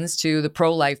Republicans to the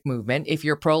pro-life movement. If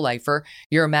you're a pro-lifer,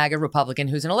 you're a MAGA Republican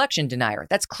who's an election denier.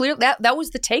 That's clear. That was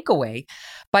the takeaway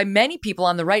by many people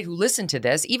on the right who listened to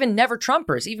this, even never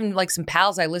Trumpers, even like some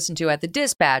pals I listened to at the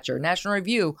Dispatch or National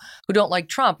Review who don't like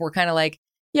Trump were kind of like,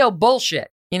 yo, bullshit.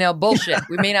 Bullshit.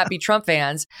 We may not be Trump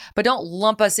fans, but don't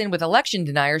lump us in with election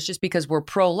deniers just because we're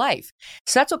pro-life.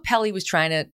 So that's what Pelley was trying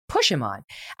to push him on.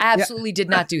 Absolutely did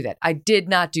not do that. I did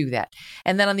not do that.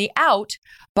 And then on the out,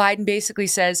 Biden basically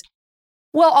says,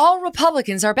 well, all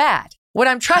Republicans are bad. What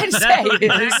I'm trying to say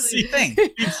is,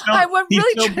 I'm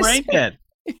really trying to say,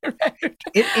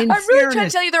 I'm really trying to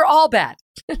tell you they're all bad.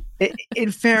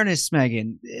 In fairness,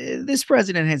 Megan, this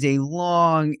president has a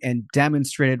long and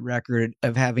demonstrated record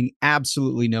of having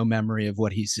absolutely no memory of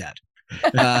what he said.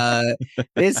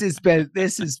 This has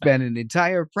been an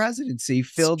entire presidency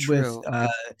filled with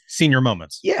senior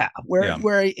moments. Yeah,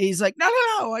 where he's like, no,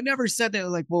 I never said that.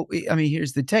 Like, well, I mean,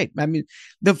 here's the tape. I mean,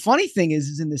 the funny thing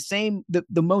is in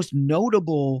the most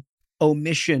notable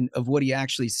omission of what he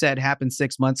actually said happened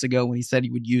 6 months ago when he said he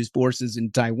would use forces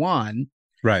in Taiwan.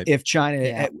 Right. If China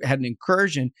had an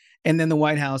incursion, and then the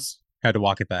White House had to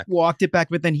walk it back.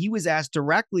 But then he was asked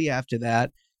directly after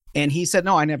that, and he said,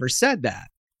 no, I never said that.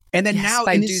 And then now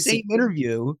in the same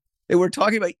interview that we're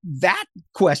talking about, that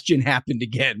question happened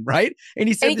again, right? And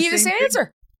he said and he gave the same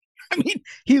answer. I mean,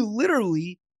 he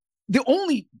literally, the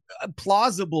only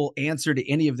plausible answer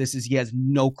to any of this is he has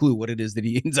no clue what it is that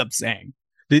he ends up saying.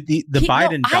 The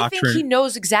Biden doctrine. I think he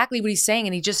knows exactly what he's saying,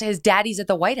 and he just his daddies at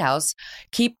the White House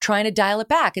keep trying to dial it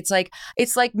back. It's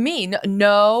like me.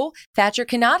 No, Thatcher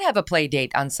cannot have a play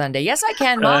date on Sunday. Yes, I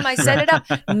can, Mom. I set it up.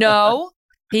 No,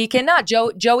 he cannot.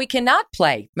 Joey cannot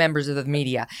play members of the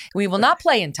media. We will not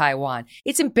play in Taiwan.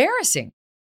 It's embarrassing.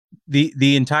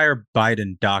 The entire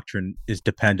Biden doctrine is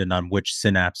dependent on which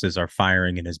synapses are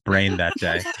firing in his brain that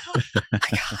day. Oh my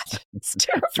God, it's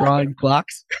terrible. Drawing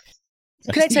clocks.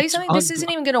 Can I tell you something? This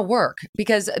isn't even going to work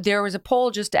because there was a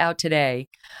poll just out today.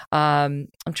 I'm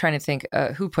trying to think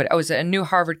who put it. Oh, it was a new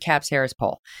Harvard Caps Harris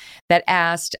poll that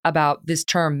asked about this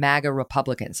term MAGA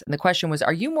Republicans. And the question was,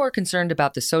 are you more concerned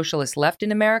about the socialist left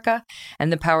in America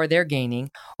and the power they're gaining,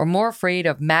 or more afraid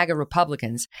of MAGA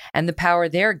Republicans and the power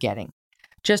they're getting?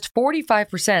 Just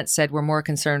 45% said we're more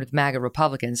concerned with MAGA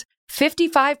Republicans.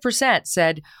 55%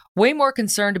 said way more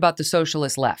concerned about the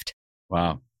socialist left.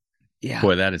 Wow. Yeah.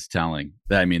 Boy, that is telling.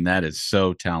 I mean, that is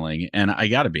so telling. And I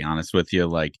got to be honest with you,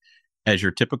 like, as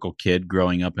your typical kid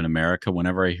growing up in America,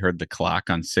 whenever I heard the clock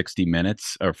on 60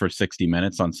 Minutes or for 60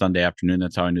 Minutes on Sunday afternoon,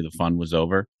 that's how I knew the fun was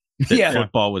over. That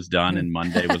football was done and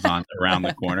Monday was on around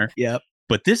the corner. Yep.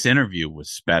 But this interview was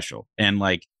special. And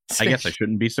like, I guess I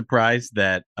shouldn't be surprised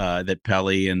that that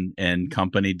Pelley and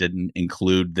company didn't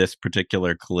include this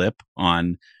particular clip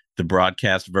on the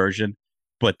broadcast version.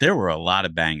 But there were a lot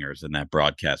of bangers in that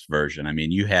broadcast version. I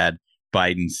mean, you had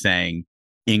Biden saying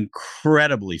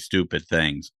incredibly stupid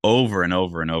things over and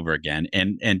over and over again.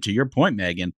 And to your point,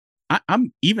 Megan,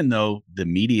 I'm even though the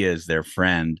media is their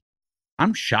friend,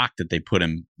 I'm shocked that they put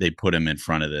him in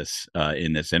front of this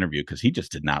in this interview because he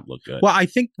just did not look good. Well, I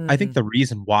think the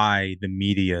reason why the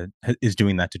media is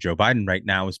doing that to Joe Biden right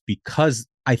now is because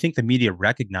I think the media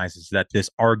recognizes that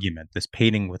this argument, this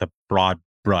painting with a broad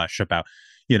brush about,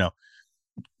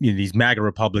 these MAGA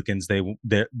Republicans,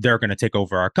 they're going to take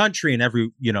over our country, and every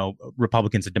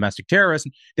Republican's a domestic terrorist.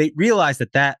 And they realize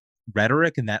that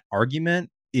rhetoric and that argument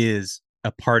is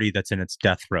a party that's in its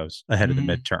death throes ahead of the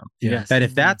midterm. Yes. That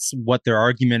if that's what their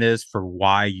argument is for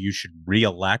why you should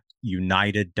reelect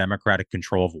united Democratic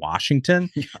control of Washington,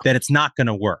 that it's not going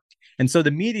to work. And so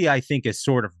the media, I think, is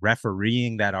sort of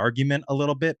refereeing that argument a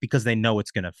little bit because they know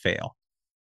it's going to fail.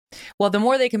 Well, the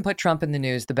more they can put Trump in the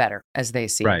news, the better, as they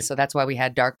see. Right. So that's why we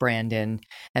had Dark Brandon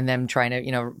and them trying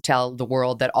to, tell the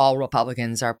world that all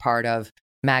Republicans are part of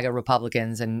MAGA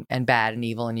Republicans and bad and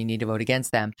evil, and you need to vote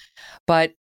against them.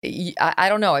 But I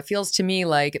don't know. It feels to me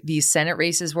like these Senate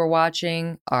races we're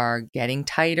watching are getting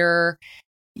tighter.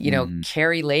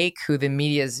 Carrie Lake, who the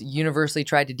media's universally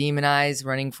tried to demonize,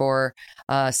 running for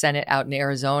Senate out in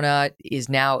Arizona, is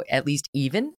now at least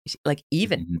even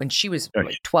when she was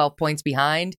 12 points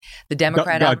behind the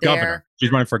Democrat out there. Governor.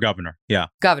 She's running for governor. Yeah.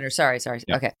 Governor. Sorry.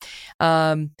 Yeah. Okay.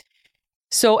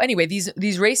 So anyway,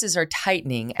 these races are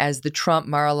tightening as the Trump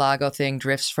Mar-a-Lago thing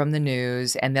drifts from the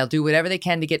news, and they'll do whatever they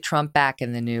can to get Trump back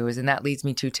in the news. And that leads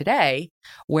me to today,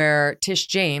 where Tish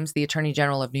James, the Attorney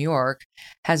General of New York,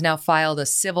 has now filed a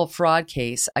civil fraud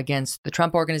case against the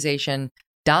Trump Organization,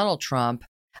 Donald Trump,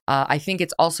 I think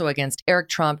it's also against Eric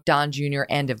Trump, Don Jr.,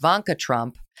 and Ivanka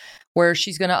Trump, where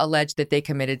she's going to allege that they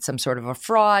committed some sort of a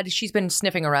fraud. She's been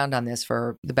sniffing around on this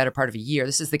for the better part of a year.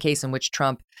 This is the case in which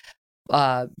Trump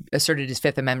asserted his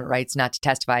Fifth Amendment rights not to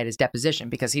testify at his deposition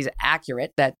because he's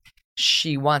accurate that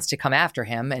she wants to come after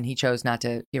him, and he chose not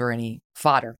to give her any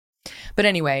fodder. But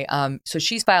anyway, so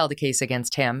she's filed a case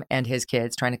against him and his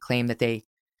kids, trying to claim that they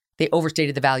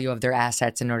overstated the value of their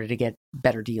assets in order to get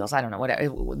better deals. I don't know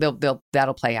what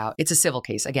that'll play out. It's a civil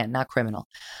case, again, not criminal.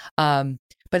 But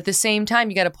at the same time,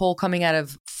 you got a poll coming out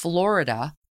of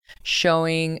Florida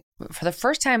showing, for the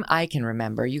first time I can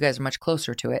remember, you guys are much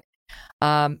closer to it,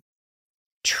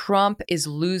 Trump is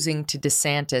losing to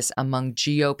DeSantis among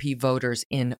GOP voters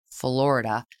in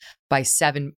Florida by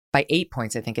 8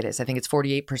 points, I think it is. I think it's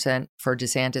 48% for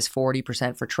DeSantis,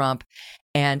 40% for Trump.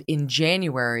 And in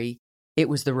January, it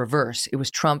was the reverse. It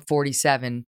was Trump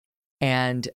 47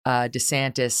 and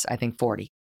DeSantis, I think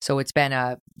 40. So it's been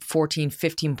a 14,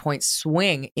 15 point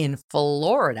swing in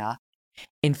Florida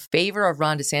in favor of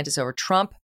Ron DeSantis over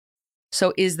Trump.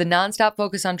 So is the nonstop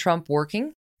focus on Trump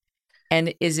working?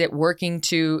 And is it working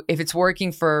if it's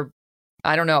working for,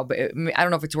 I don't know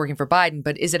if it's working for Biden,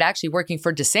 but is it actually working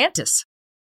for DeSantis?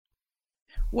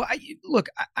 Well,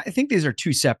 I think these are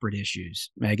two separate issues,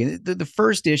 Megan. The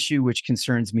first issue, which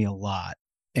concerns me a lot,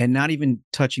 and not even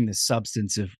touching the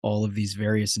substance of all of these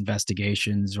various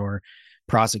investigations or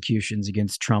prosecutions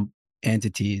against Trump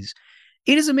entities,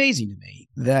 it is amazing to me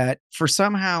that for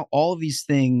somehow all of these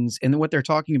things and what they're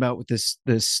talking about with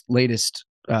this latest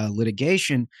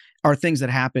litigation are things that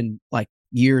happened like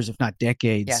years, if not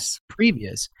decades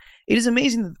previous. It is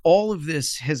amazing that all of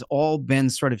this has all been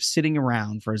sort of sitting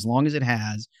around for as long as it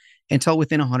has until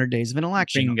within 100 days of an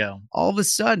election. Bingo. All of a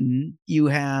sudden, you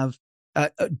have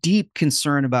a deep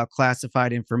concern about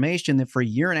classified information that for a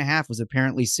year and a half was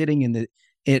apparently sitting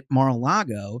at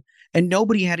Mar-a-Lago, and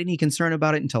nobody had any concern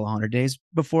about it until 100 days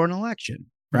before an election,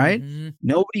 right? Mm-hmm.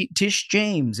 Nobody, Tish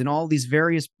James and all these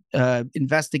various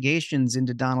investigations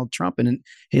into Donald Trump and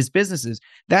his businesses,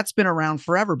 that's been around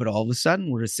forever. But all of a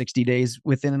sudden, we're to 60 days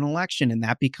within an election, and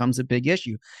that becomes a big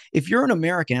issue. If you're an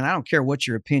American, and I don't care what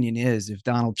your opinion is, if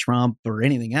Donald Trump or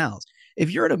anything else,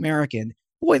 if you're an American,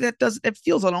 boy, that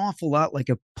feels an awful lot like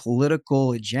a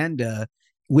political agenda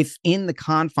within the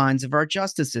confines of our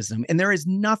justice system. And there is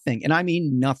nothing, and I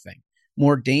mean nothing,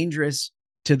 more dangerous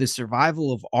to the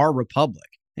survival of our republic.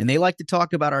 And they like to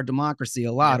talk about our democracy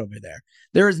a lot over there.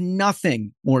 There is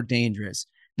nothing more dangerous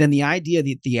than the idea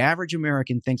that the average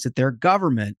American thinks that their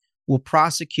government will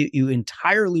prosecute you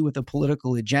entirely with a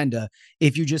political agenda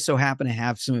if you just so happen to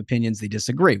have some opinions they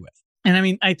disagree with. And I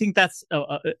mean, I think that's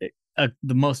the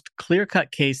most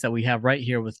clear-cut case that we have right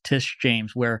here with Tish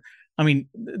James, where, I mean,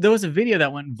 there was a video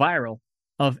that went viral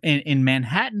of in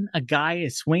Manhattan, a guy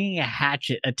is swinging a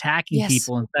hatchet, attacking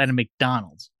people inside of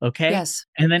McDonald's. Okay. Yes.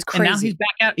 And now he's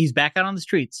back out. He's back out on the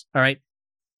streets. All right.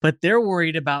 But they're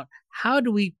worried about how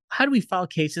do we file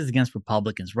cases against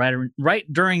Republicans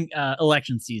right during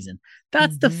election season.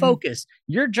 That's the focus.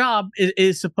 Your job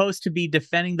is supposed to be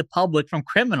defending the public from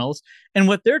criminals. And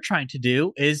what they're trying to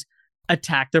do is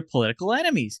attack their political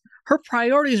enemies. Her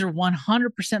priorities are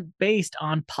 100% based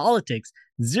on politics,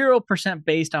 0%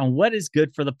 based on what is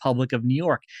good for the public of New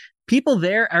York. People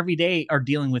there every day are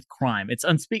dealing with crime. It's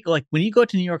unspeakable. Like when you go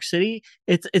to New York City,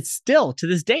 it's still to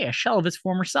this day a shell of its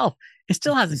former self. It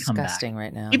still hasn't come back. Disgusting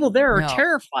right now. People there are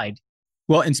terrified.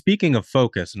 Well, and speaking of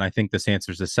focus, and I think this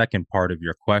answers the second part of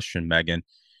your question, Megan,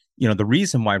 the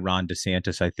reason why Ron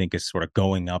DeSantis, I think, is sort of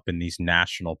going up in these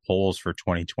national polls for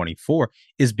 2024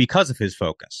 is because of his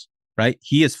focus, right?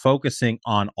 He is focusing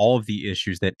on all of the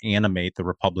issues that animate the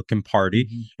Republican Party,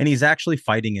 and he's actually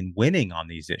fighting and winning on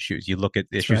these issues. You look at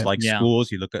issues like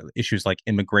schools, you look at issues like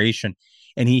immigration,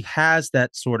 and he has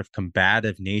that sort of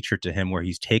combative nature to him where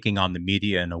he's taking on the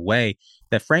media in a way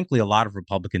that, frankly, a lot of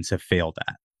Republicans have failed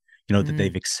at. That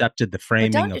they've accepted the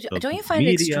framing of the don't you find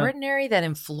media. it extraordinary that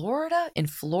in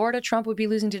Florida, Trump would be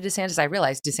losing to DeSantis? I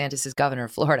realize DeSantis is governor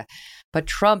of Florida, but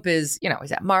Trump is,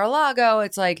 he's at Mar-a-Lago.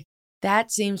 It's like, that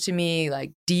seems to me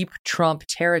like deep Trump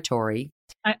territory.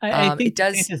 I think it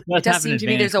does seem to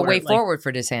me there's a way forward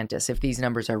for DeSantis if these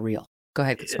numbers are real. Go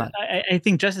ahead, Smug. I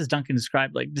think just as Duncan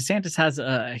described, like DeSantis has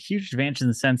a huge advantage in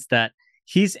the sense that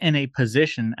he's in a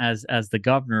position as the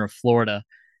governor of Florida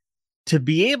to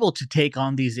be able to take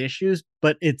on these issues,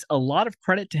 but it's a lot of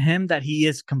credit to him that he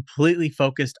is completely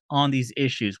focused on these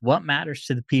issues. What matters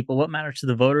to the people, what matters to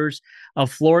the voters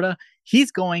of Florida,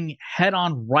 he's going head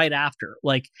on right after.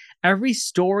 Like every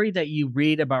story that you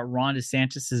read about Ron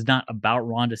DeSantis is not about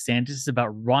Ron DeSantis, it's about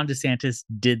Ron DeSantis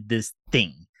did this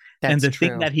thing. And the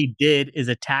thing that he did is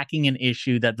attacking an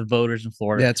issue that the voters in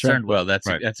Florida are concerned with. Well,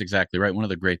 that's exactly right. One of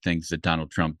the great things that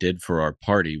Donald Trump did for our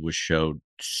party was showed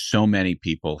so many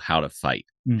people how to fight,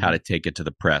 how to take it to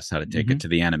the press, how to take it to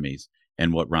the enemies.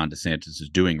 And what Ron DeSantis is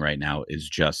doing right now is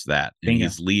just that. And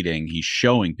he's leading, he's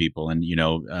showing people. And,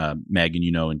 Megan,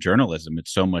 in journalism,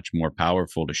 it's so much more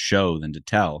powerful to show than to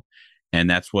tell. And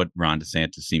that's what Ron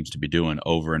DeSantis seems to be doing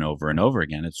over and over and over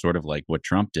again. It's sort of like what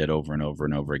Trump did over and over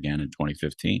and over again in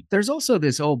 2015. There's also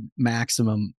this old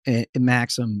maxim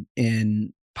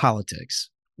in politics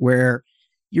where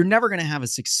you're never going to have a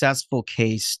successful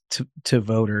case to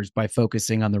voters by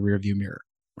focusing on the rearview mirror,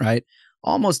 right?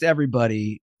 Almost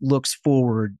everybody looks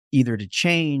forward either to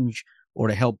change or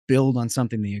to help build on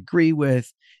something they agree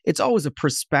with. It's always a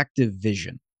perspective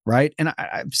vision, right? And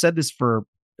I've said this for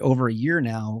over a year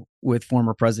now with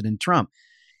former President Trump.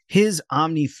 His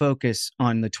omni-focus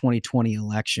on the 2020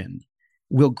 election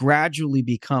will gradually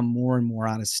become more and more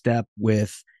out of step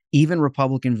with even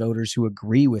Republican voters who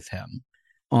agree with him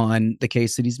on the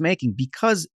case that he's making,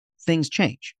 because things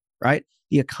change, right?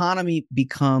 The economy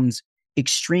becomes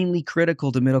extremely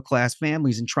critical to middle-class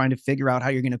families and trying to figure out how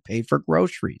you're going to pay for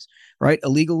groceries, right?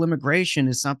 Illegal immigration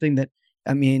is something that,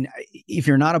 if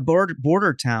you're not a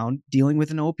border town, dealing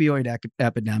with an opioid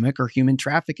epidemic or human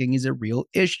trafficking is a real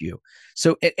issue.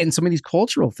 So, and some of these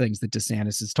cultural things that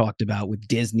DeSantis has talked about with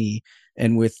Disney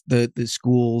and with the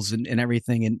schools and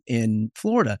everything in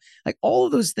Florida, like all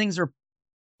of those things are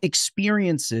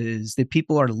experiences that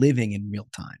people are living in real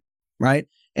time, right?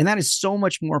 And that is so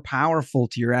much more powerful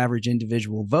to your average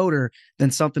individual voter than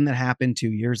something that happened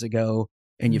 2 years ago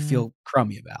and you feel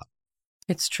crummy about.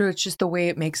 It's true. It's just the way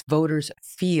it makes voters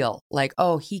feel like,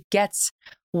 oh, he gets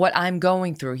what I'm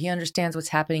going through. He understands what's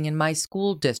happening in my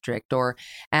school district or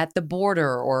at the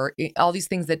border or all these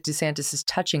things that DeSantis is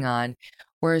touching on.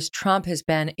 Whereas Trump has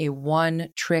been a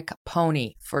one-trick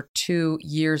pony for 2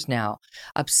 years now,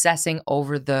 obsessing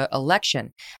over the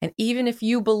election. And even if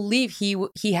you believe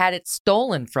he had it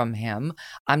stolen from him,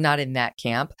 I'm not in that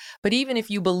camp, but even if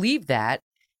you believe that,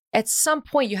 at some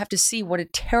point, you have to see what a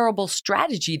terrible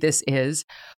strategy this is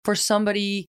for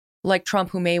somebody like Trump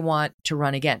who may want to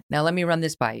run again. Now, let me run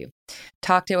this by you.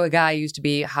 Talk to a guy who used to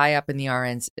be high up in the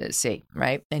RNC,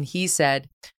 right? And he said,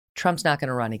 Trump's not going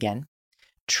to run again.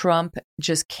 Trump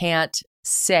just can't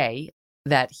say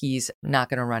that he's not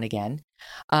going to run again.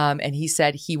 And he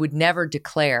said he would never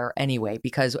declare anyway,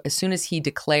 because as soon as he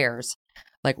declares,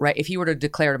 if he were to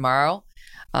declare tomorrow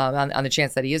on the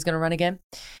chance that he is going to run again,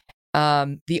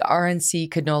 the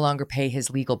RNC could no longer pay his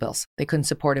legal bills. They couldn't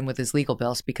support him with his legal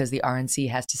bills because the RNC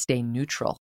has to stay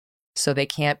neutral. So they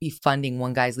can't be funding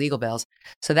one guy's legal bills.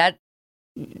 So that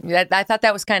I thought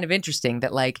that was kind of interesting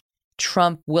that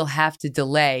Trump will have to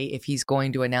delay if he's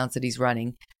going to announce that he's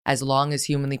running as long as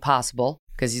humanly possible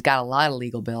because he's got a lot of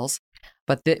legal bills.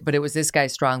 But it was this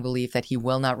guy's strong belief that he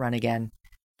will not run again,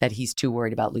 that he's too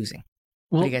worried about losing.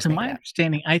 Well, to my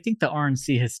understanding, I think the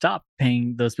RNC has stopped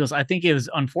paying those bills. I think it was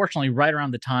unfortunately right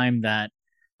around the time that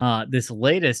this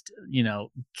latest,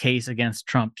 case against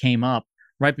Trump came up.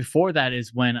 Right before that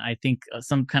is when I think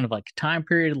some kind of time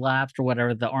period elapsed or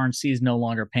whatever. The RNC is no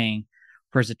longer paying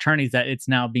for his attorneys, that it's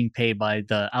now being paid by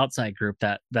the outside group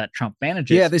that Trump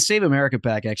manages. Yeah, the Save America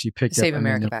PAC actually picked up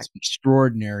an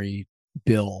extraordinary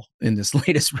bill in this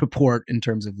latest report in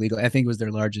terms of legal. I think it was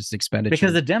their largest expenditure.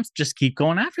 Because the Dems just keep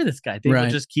going after this guy. They will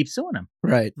just keep suing him.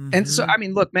 Right. Mm-hmm. And so,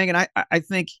 look, Megan, I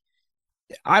think,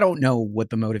 I don't know what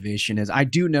the motivation is. I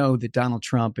do know that Donald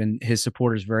Trump and his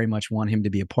supporters very much want him to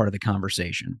be a part of the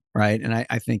conversation, right? And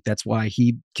I think that's why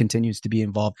he continues to be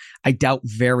involved. I doubt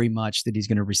very much that he's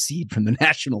going to recede from the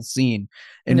national scene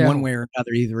in one way or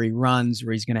another. Either he runs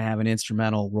or he's going to have an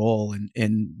instrumental role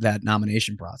in that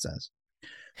nomination process.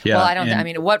 Yeah, well, I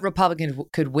don't. What Republican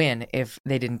could win if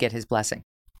they didn't get his blessing?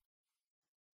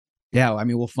 Yeah,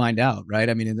 we'll find out, right?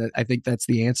 I think that's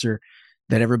the answer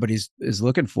that everybody is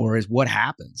looking for is what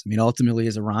happens. Ultimately,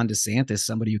 is a Ron DeSantis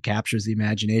somebody who captures the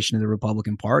imagination of the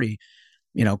Republican Party,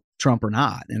 Trump or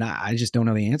not? And I just don't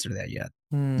know the answer to that yet.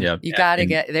 Yeah, you got to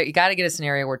get a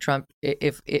scenario where Trump,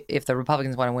 if the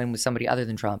Republicans want to win with somebody other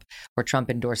than Trump, where Trump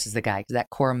endorses the guy, because that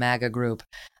core MAGA group,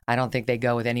 I don't think they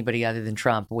go with anybody other than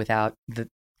Trump without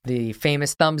the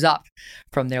famous thumbs up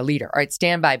from their leader. All right,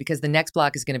 stand by, because the next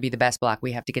block is going to be the best block.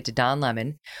 We have to get to Don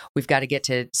Lemon. We've got to get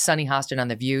to Sunny Hostin on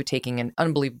The View, taking an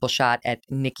unbelievable shot at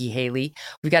Nikki Haley.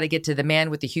 We've got to get to the man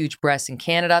with the huge breasts in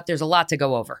Canada. There's a lot to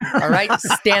go over. All right,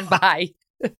 stand by.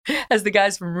 as the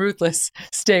guys from Ruthless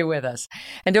stay with us.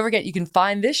 And don't forget, you can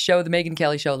find this show, The Megyn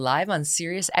Kelly Show, live on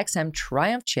Sirius XM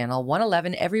Triumph Channel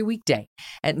 111 every weekday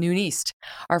at noon East.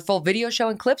 Our full video show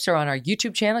and clips are on our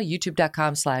YouTube channel,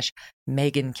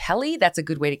 youtube.com/Megyn Kelly. That's a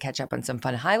good way to catch up on some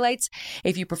fun highlights.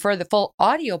 If you prefer the full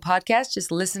audio podcast,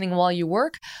 just listening while you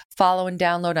work, follow and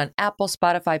download on Apple,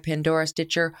 Spotify, Pandora,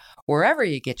 Stitcher, wherever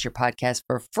you get your podcast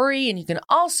for free. And you can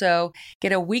also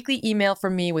get a weekly email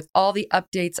from me with all the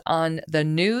updates on the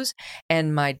news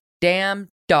and my damn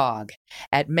dog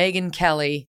at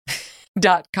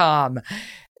MegynKelly.com.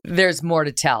 There's more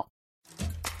to tell.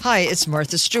 Hi, it's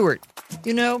Martha Stewart.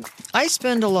 You know, I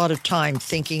spend a lot of time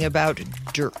thinking about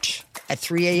dirt. At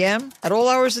 3 a.m., at all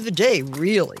hours of the day,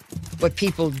 really. What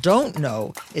people don't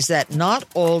know is that not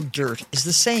all dirt is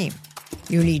the same.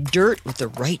 You need dirt with the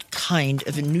right kind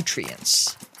of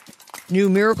nutrients. New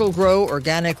Miracle Grow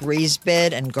organic raised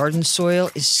bed and garden soil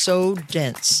is so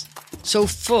dense, so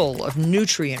full of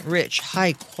nutrient-rich,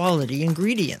 high-quality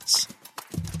ingredients.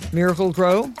 Miracle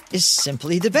Grow is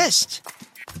simply the best.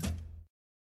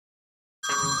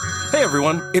 Hey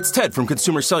everyone, it's Ted from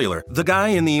Consumer Cellular, the guy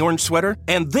in the orange sweater,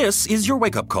 and this is your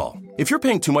wake-up call. If you're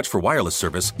paying too much for wireless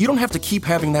service, you don't have to keep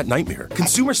having that nightmare.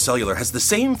 Consumer Cellular has the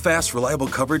same fast, reliable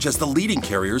coverage as the leading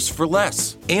carriers for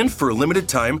less. And for a limited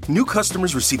time, new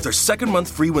customers receive their second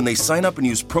month free when they sign up and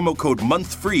use promo code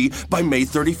MONTHFREE by May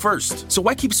 31st. So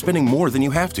why keep spending more than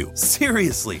you have to?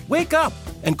 Seriously, wake up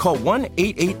and call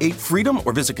 1-888-FREEDOM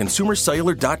or visit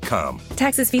consumercellular.com.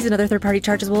 Taxes, fees, and other third-party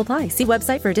charges will apply. See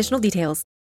website for additional details.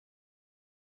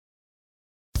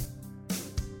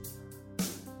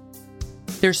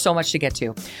 There's so much to get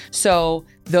to. So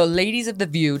the ladies of The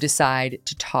View decide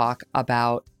to talk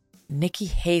about Nikki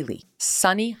Haley.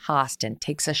 Sunny Hostin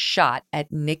takes a shot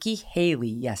at Nikki Haley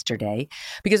yesterday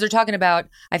because they're talking about,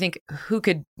 I think, who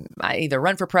could either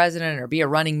run for president or be a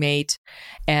running mate.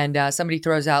 And somebody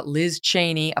throws out Liz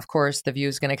Cheney. Of course, The View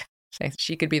is going to say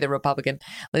she could be the Republican.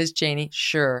 Liz Cheney,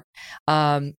 sure.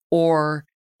 Or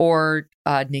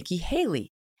Nikki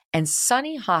Haley. And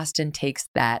Sunny Hostin takes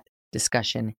that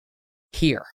discussion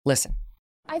here. Listen.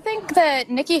 I think that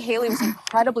Nikki Haley was an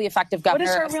incredibly effective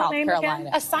governor of South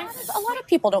Carolina. A lot of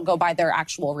people don't go by their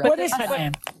actual real name. What is her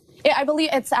name? I believe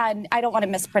it's, I don't want to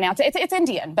mispronounce it. It's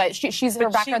Indian, but her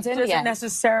background's Indian. Doesn't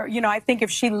necessarily, I think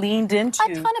if she leaned into...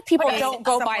 A ton of people don't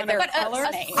go by their color.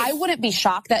 I wouldn't be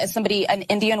shocked that as an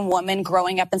Indian woman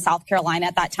growing up in South Carolina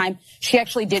at that time, she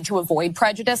actually did to avoid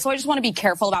prejudice. So I just want to be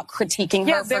careful about critiquing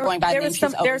her for going by the name she's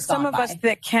always gone by. There's some of us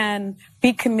that can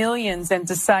be chameleons and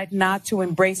decide not to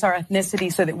embrace our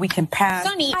ethnicity so that we can pass.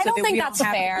 Sunny, I don't think that's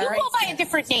fair. You go by a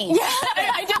different name. Yeah,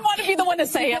 I didn't want to be the one to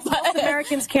say it. But most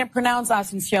Americans can't pronounce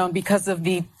Asuncion because of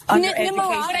the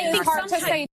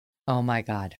undereducation. Oh my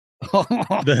God.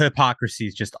 The hypocrisy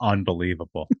is just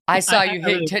unbelievable. I saw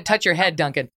you touch your head,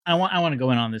 Duncan. I want to go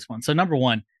in on this one. So number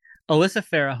one, Alyssa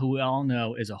Farah, who we all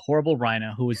know is a horrible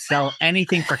rhino who would sell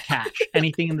anything for cash.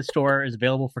 Anything in the store is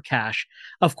available for cash.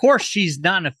 Of course, she's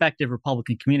not an effective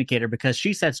Republican communicator because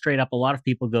she said straight up a lot of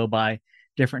people go by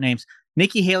different names.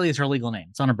 Nikki Haley is her legal name.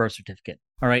 It's on her birth certificate.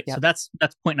 All right. Yep. So that's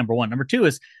point number one. Number two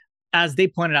is, as they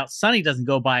pointed out, Sunny doesn't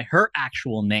go by her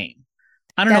actual name.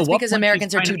 I don't know. That's because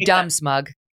Americans are too dumb, Smug.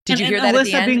 Did you hear that Alyssa at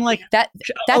the end? Being like, that's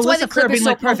Alyssa why the clip is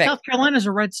so perfect. South Carolina's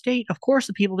a red state. Of course,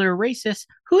 the people that are racist.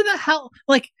 Who the hell?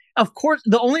 Of course,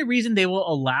 the only reason they will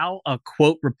allow a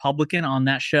quote Republican on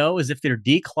that show is if they're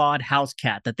declawed house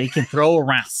cat that they can throw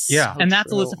around. Yeah. And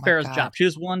that's Alyssa Farah's job. She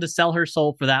was willing to sell her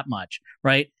soul for that much.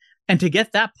 Right. And to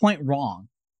get that point wrong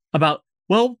about,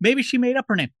 well, maybe she made up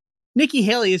her name. Nikki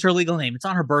Haley is her legal name. It's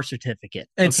on her birth certificate.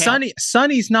 And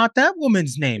Sunny's not that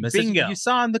woman's name. Bingo. You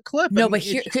saw in the clip. No, but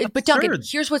Duncan,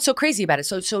 here's what's so crazy about it.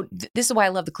 So this is why I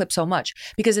love the clip so much,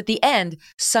 because at the end,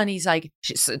 Sunny's like,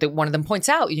 one of them points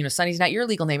out, Sunny's not your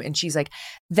legal name. And she's like,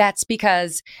 that's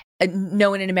because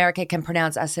no one in America can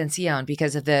pronounce Ascension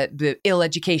because of the ill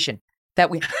education that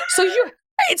we,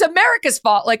 it's America's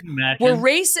fault. We're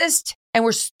racist and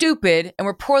we're stupid and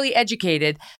we're poorly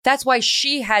educated. That's why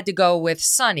she had to go with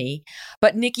Sunny,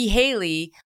 but Nikki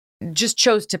Haley just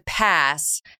chose to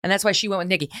pass, and that's why she went with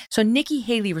Nikki. So Nikki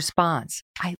Haley responds.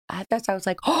 I was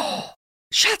like, oh,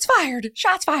 shots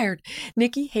fired.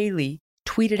 Nikki Haley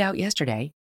tweeted out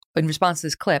yesterday in response to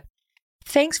this clip,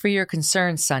 "Thanks for your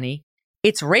concern, Sunny.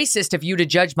 It's racist of you to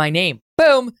judge my name."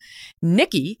 Boom.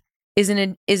 Nikki is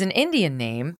an Indian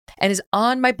name and is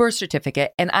on my birth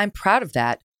certificate, and I'm proud of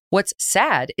that. What's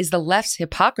sad is the left's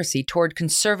hypocrisy toward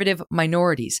conservative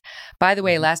minorities. By the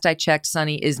way, last I checked,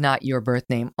 Sunny is not your birth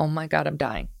name. Oh my God, I'm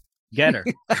dying. Get her.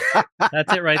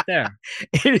 That's it right there.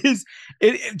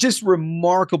 It just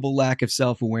remarkable lack of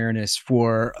self-awareness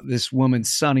for this woman,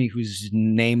 Sunny, whose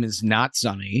name is not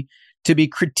Sunny, to be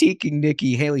critiquing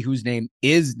Nikki Haley, whose name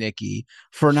is Nikki,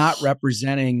 for not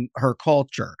representing her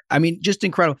culture. I mean, just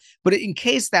incredible. But in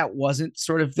case that wasn't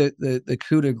sort of the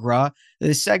coup de grace,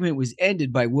 the segment was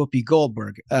ended by Whoopi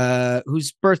Goldberg,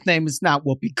 whose birth name is not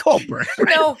Whoopi Goldberg.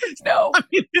 Right? No. I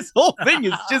mean, this whole thing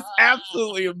is just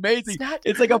absolutely amazing.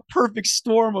 It's like a perfect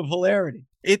storm of hilarity.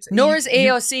 Nor is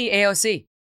AOC.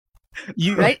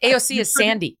 Right? AOC is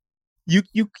Sandy. You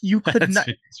could not.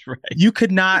 Right. You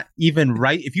could not even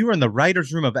write, if you were in the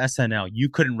writer's room of SNL, you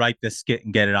couldn't write this skit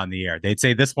and get it on the air. They'd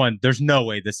say, this one, there's no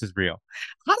way this is real.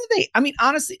 How do they? I mean,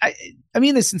 honestly, I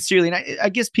mean this sincerely, and I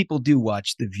guess people do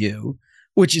watch The View,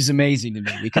 which is amazing to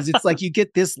me because it's like you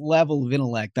get this level of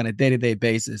intellect on a day-to-day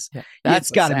basis. Yeah,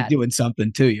 that's got to be doing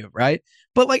something to you, right?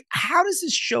 But like, how does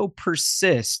this show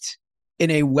persist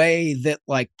in a way that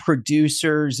like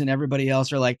producers and everybody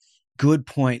else are like, good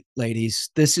point, ladies.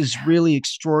 This is really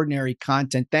extraordinary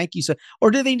content. Thank you. So,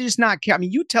 or do they just not care? I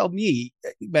mean, you tell me,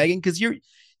 Megan, because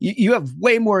you have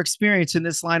way more experience in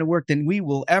this line of work than we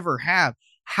will ever have.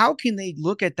 How can they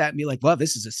look at that and be like, well,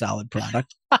 this is a solid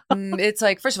product? It's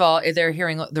like, first of all, they're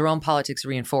hearing their own politics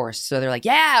reinforced. So they're like,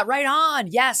 yeah, right on.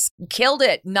 Yes, killed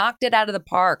it. Knocked it out of the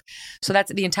park. So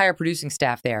that's the entire producing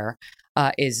staff there.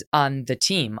 Is on the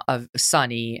team of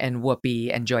Sunny and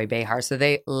Whoopi and Joy Behar. So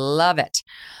they love it.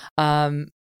 And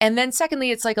then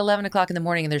secondly, it's like 11 o'clock in the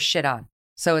morning and there's shit on.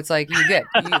 So it's like, you're good.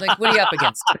 Like, what are you up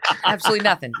against? Absolutely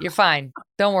nothing. You're fine.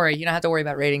 Don't worry. You don't have to worry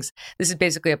about ratings. This is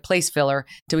basically a place filler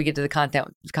till we get to the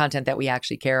content that we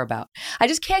actually care about. I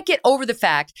just can't get over the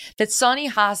fact that Sonny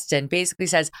Hostin basically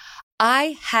says,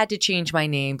 I had to change my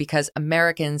name because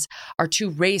Americans are too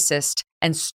racist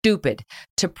and stupid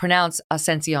to pronounce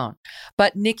Ascension.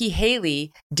 But Nikki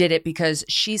Haley did it because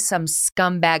she's some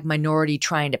scumbag minority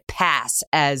trying to pass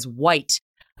as white.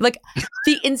 Like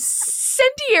the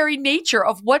incendiary nature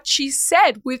of what she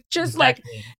said with just like,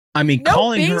 I mean, no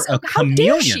calling her base, a how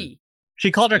dare chameleon.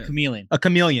 She called her a chameleon. A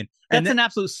chameleon. That's an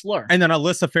absolute slur. And then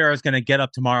Alyssa Farah is going to get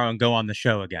up tomorrow and go on the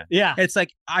show again. Yeah. It's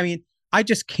like, I mean, I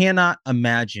just cannot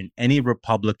imagine any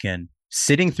Republican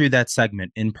sitting through that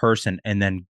segment in person and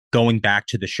then going back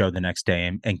to the show the next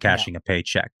day and cashing a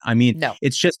paycheck. I mean,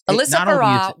 it's just Alyssa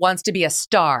Farah wants to be a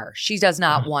star. She does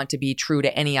not want to be true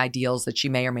to any ideals that she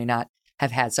may or may not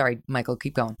have had. Sorry, Michael,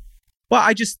 keep going. Well,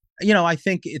 I just, I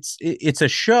think it's a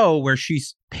show where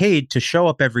she's paid to show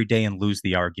up every day and lose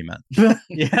the argument.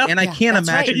 And I can't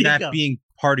imagine that being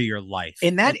part of your life.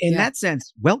 In that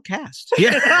sense, well cast.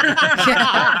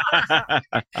 Yeah.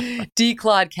 D.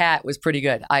 Claude Cat was pretty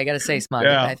good. I got to say, Smug.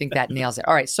 Yeah. I think that nails it.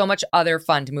 All right. So much other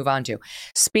fun to move on to.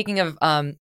 Speaking of,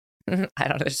 I don't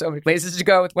know. There's so many places to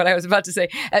go with what I was about to say.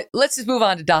 Let's just move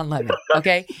on to Don Lemon.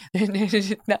 Okay.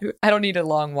 I don't need a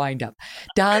long wind up.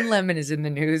 Don Lemon is in the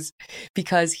news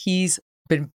because he's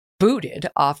been booted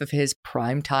off of his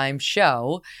primetime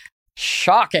show.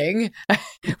 Shocking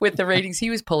with the ratings he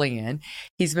was pulling in.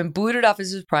 He's been booted off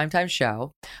his primetime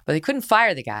show, but they couldn't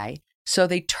fire the guy. So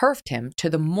they turfed him to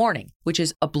the morning, which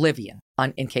is oblivion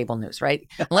in cable news, right?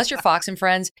 Unless you're Fox and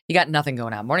Friends, you got nothing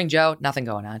going on. Morning Joe, nothing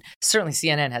going on. Certainly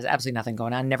CNN has absolutely nothing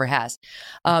going on, never has.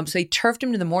 So they turfed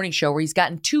him to the morning show where he's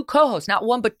gotten two co-hosts, not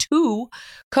one, but two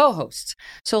co-hosts.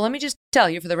 So let me just tell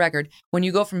you for the record, when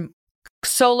you go from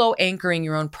solo anchoring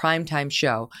your own primetime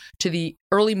show to the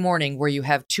early morning where you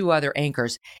have two other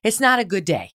anchors, it's not a good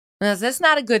day. That's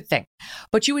not a good thing.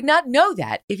 But you would not know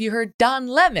that if you heard Don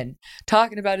Lemon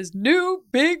talking about his new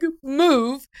big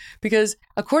move, because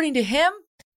according to him,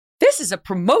 this is a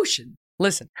promotion.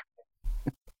 Listen.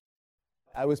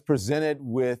 I was presented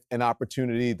with an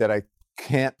opportunity that I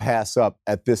can't pass up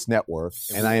at this network,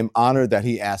 and I am honored that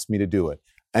he asked me to do it.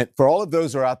 And for all of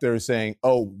those who are out there saying,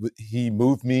 oh, he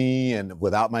moved me and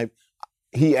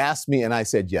he asked me and I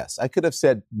said yes. I could have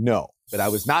said no, but I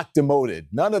was not demoted.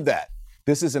 None of that.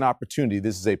 This is an opportunity.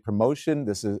 This is a promotion.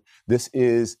 This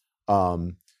is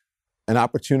an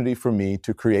opportunity for me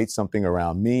to create something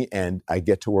around me, and I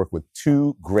get to work with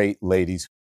two great ladies.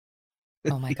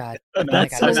 Oh my God.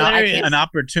 That's an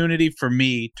opportunity for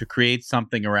me to create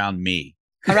something around me.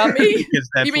 Around me?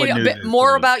 That's you mean a bit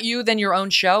more about you than your own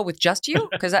show with just you?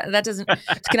 Because that doesn't.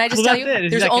 Can I just tell you?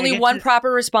 There's only one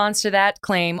proper response to that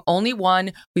claim. Only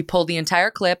one. We pulled the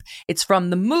entire clip. It's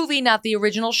from the movie, not the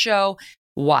original show.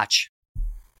 Watch.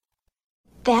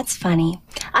 That's funny.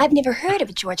 I've never heard of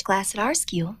a George Glass at our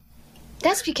school.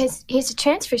 That's because he's a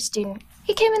transfer student.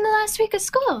 He came in the last week of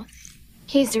school.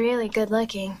 He's really good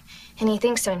looking, and he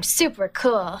thinks I'm super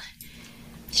cool.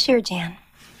 Sure, Jan.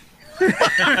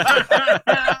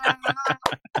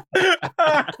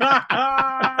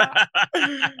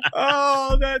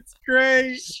 Oh, that's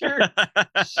great. Sure,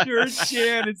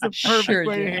 Chan. It's the perfect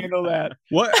way to handle that.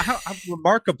 How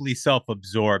remarkably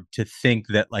self-absorbed to think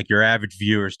that like your average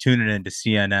viewer is tuning into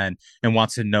CNN and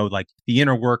wants to know like the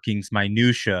inner workings,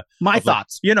 minutia. My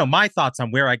thoughts. My thoughts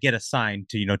on where I get assigned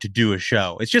to, to do a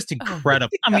show. It's just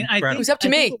incredible. I mean, I think it was up to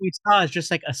me. What we saw is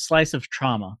just like a slice of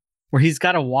trauma where he's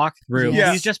got to walk through.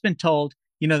 Yes. He's just been told,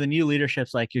 the new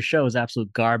leadership's like, your show is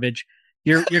absolute garbage.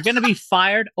 You're going to be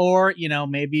fired, or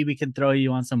maybe we can throw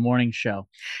you on some morning show.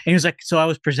 And he was like, so I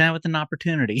was presented with an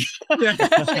opportunity. He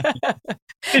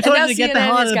told him to get the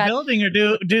hell out of the building or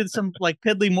do some like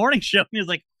piddly morning show. And he was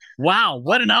like, wow,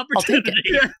 what an opportunity.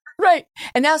 Right.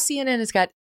 And now CNN has got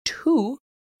 3.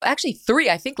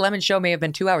 I think Lemon's show may have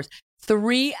been 2 hours.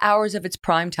 3 hours of its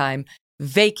prime time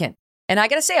vacant. And I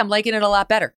got to say, I'm liking it a lot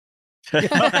better.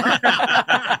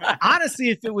 Honestly,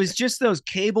 if it was just those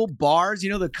cable bars,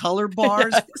 the color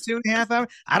bars for 2.5 hours,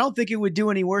 I don't think it would do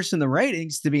any worse in the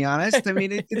ratings, to be honest. I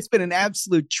mean, it's been an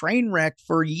absolute train wreck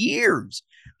for years.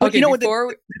 But okay,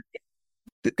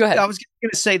 go ahead. I was going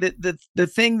to say that the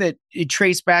thing that it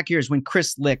traced back here is when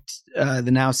Chris Licht, the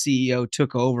now CEO,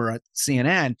 took over at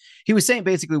CNN. He was saying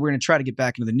basically we're going to try to get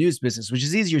back into the news business, which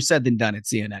is easier said than done at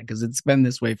CNN because it's been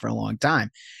this way for a long time.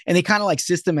 And they kind of like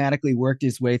systematically worked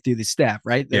his way through the staff,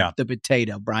 right? The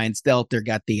potato. Brian Stelter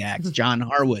got the axe. John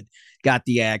Harwood got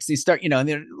the axe. They start, and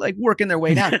they're like working their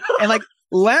way down. And like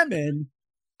Lemon.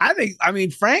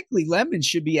 Frankly, Lemon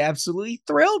should be absolutely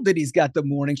thrilled that he's got the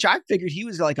morning show. I figured he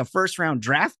was like a first round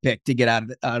draft pick to get out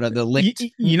of the Licht.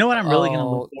 You know what I'm really going to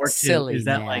look forward to is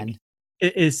that like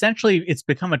essentially it's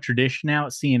become a tradition now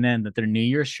at CNN that their New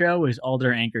Year's show is all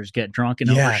their anchors get drunk and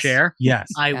overshare. Yes.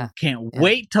 I can't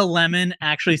wait till Lemon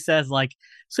actually says like,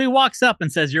 so he walks up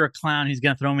and says, you're a clown. He's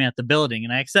going to throw me out the building.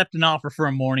 And I accept an offer for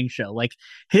a morning show. Like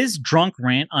his drunk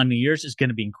rant on New Year's is going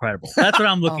to be incredible. That's what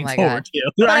I'm looking forward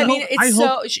to. But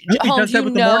Holmes, you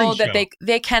know that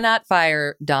they cannot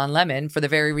fire Don Lemon for the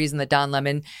very reason that Don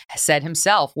Lemon said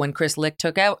himself when Chris Licht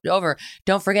took over,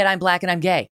 don't forget I'm black and I'm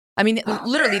gay. I mean,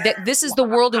 literally, this is the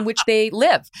world in which they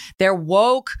live. They're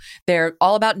woke. They're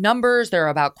all about numbers. They're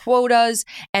about quotas.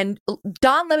 And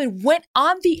Don Lemon went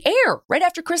on the air right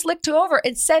after Chris Licht took over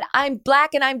and said, I'm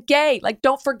black and I'm gay. Like,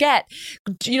 don't forget,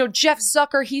 Jeff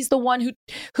Zucker, he's the one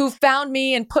who found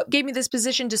me and gave me this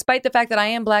position despite the fact that I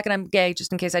am black and I'm gay,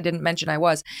 just in case I didn't mention I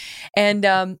was.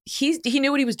 And he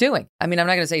knew what he was doing. I mean, I'm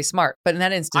not going to say he's smart, but in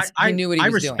that instance, he knew what he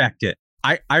was doing. I respect it.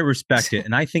 I respect it.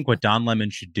 And I think what Don Lemon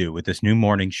should do with this new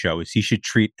morning show is he should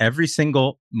treat every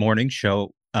single morning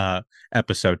show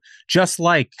episode just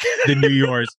like the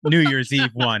New Year's Eve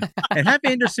one, and have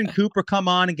Anderson Cooper come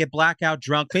on and get blackout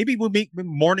drunk. Maybe we'll make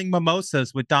morning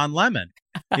mimosas with Don Lemon.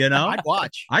 I'd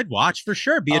watch for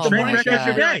sure. Be a train wreck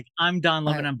every day. I'm Don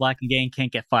Lemon. I'm black and gay and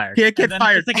can't get fired. Can't get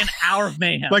fired. It's like an hour of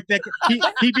mayhem. Like that,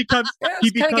 he becomes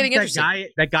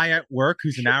that guy at work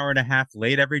who's an hour and a half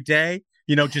late every day.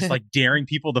 Just like daring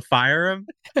people to fire him.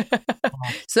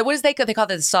 So what is they call that?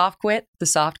 The soft quit? The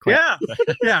soft quit.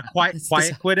 Yeah. Quiet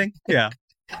quitting. Yeah.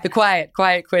 The quiet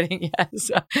quitting.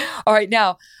 Yes. All right.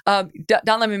 Now,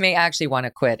 Don Lemon may actually want to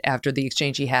quit after the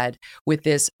exchange he had with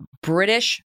this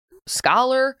British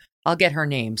scholar. I'll get her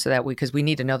name because we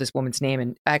need to know this woman's name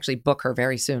and actually book her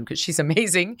very soon because she's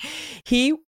amazing.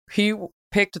 He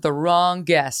picked the wrong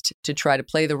guest to try to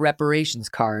play the reparations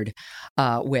card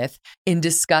with in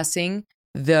discussing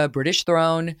the British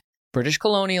throne, British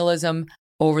colonialism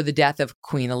over the death of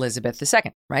Queen Elizabeth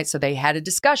II, right? So they had a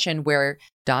discussion where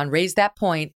Don raised that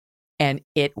point and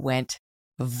it went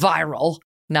viral,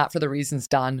 not for the reasons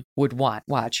Don would want.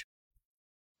 Watch.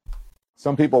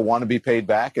 Some people want to be paid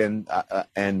back, and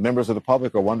members of the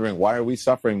public are wondering, why are we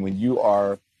suffering when you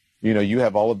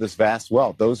have all of this vast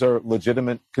wealth? Those are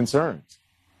legitimate concerns.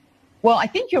 Well, I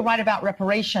think you're right about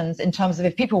reparations in terms of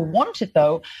if people want it,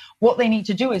 though, what they need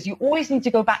to do is you always need to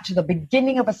go back to the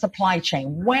beginning of a supply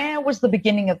chain. Where was the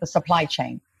beginning of the supply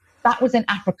chain? That was in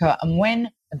Africa. And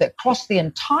across the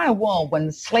entire world,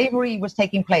 when slavery was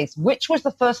taking place, which was the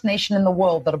first nation in the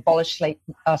world that abolished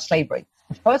slavery?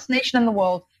 The first nation in the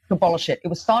world to abolish it. It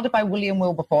was started by William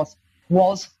Wilberforce,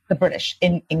 was the British.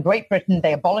 In Great Britain,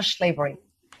 they abolished slavery.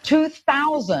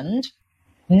 2,000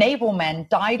 naval men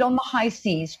died on the high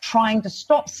seas trying to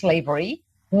stop slavery.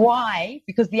 Why?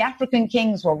 Because the African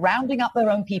kings were rounding up their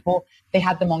own people. They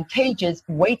had them on cages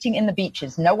waiting in the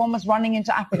beaches. No one was running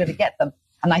into Africa to get them.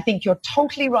 And I think you're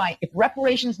totally right. If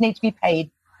reparations need to be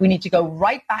paid, we need to go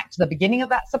right back to the beginning of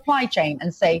that supply chain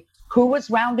and say, who was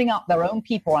rounding up their own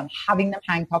people and having them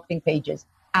handcuffed in cages?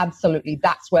 Absolutely.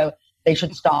 That's where they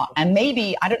should start. And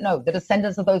maybe, I don't know, the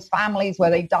descendants of those families where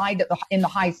they died in the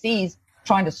high seas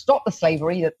trying to stop the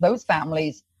slavery, that those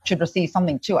families should receive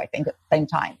something too, I think, at the same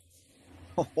time.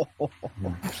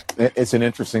 It's an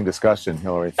interesting discussion,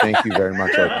 Hillary. Thank you very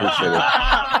much. I appreciate it.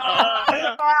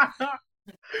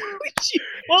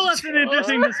 Well, that's an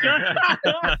interesting discussion.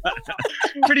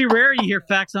 Pretty rare you hear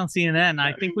facts on CNN.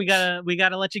 I think we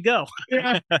gotta let you go.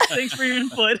 Yeah. Thanks for your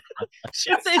input.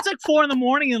 It's like 4 a.m.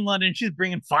 in London. She's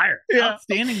bringing fire. Yeah.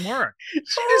 Outstanding work. She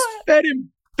just fed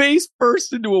him face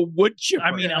first into a wood chipper.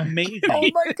 I mean, amazing. Oh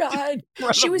my God.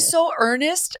 She was so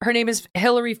earnest. Her name is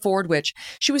Hillary Fordwich.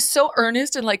 She was so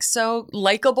earnest and like so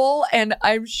likable. And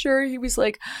I'm sure he was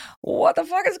like, what the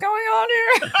fuck is going on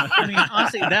here? I mean,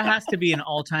 honestly, that has to be an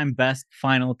all-time best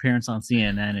final appearance on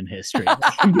CNN in history.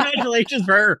 Congratulations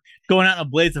for her going out in a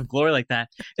blaze of glory like that.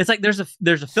 It's like there's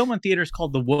a film in theaters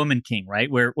called The Woman King, right?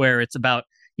 Where it's about,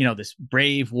 you know, this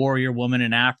brave warrior woman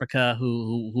in Africa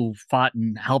who fought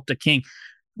and helped a king.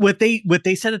 What they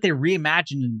said that they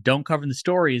reimagined and don't cover in the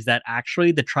story is that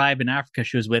actually the tribe in Africa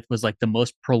she was with was like the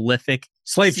most prolific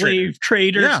slave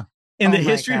traders in the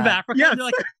history of Africa. Yeah. They're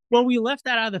like, well, we left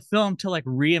that out of the film to like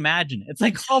reimagine it. It's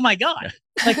like, oh my God.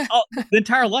 Like the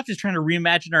entire left is trying to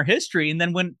reimagine our history. And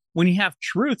then when you have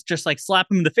truth, just like slap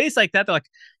them in the face like that, they're like,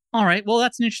 all right, well,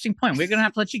 that's an interesting point. We're going to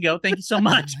have to let you go. Thank you so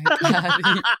much. Oh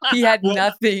God, he had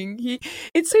nothing.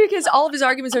 It's because all of his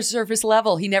arguments are surface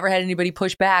level. He never had anybody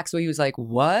push back. So he was like,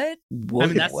 what? I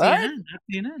mean, that's what? CNN.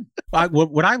 That's CNN.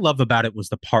 What I love about it was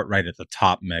the part right at the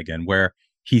top, Megan, where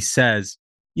he says,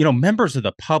 you know, members of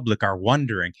the public are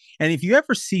wondering. And if you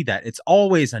ever see that, it's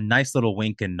always a nice little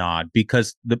wink and nod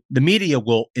because the media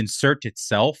will insert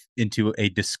itself into a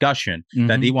discussion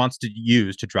that he wants to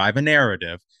use to drive a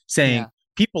narrative saying,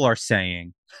 people are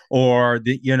saying, or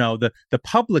the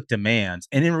public demands.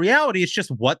 And in reality, it's just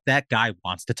what that guy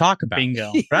wants to talk about.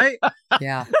 Bingo. Right?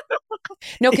 Yeah.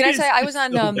 No, can I say I was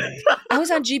on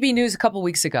GB News a couple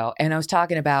weeks ago, and I was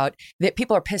talking about that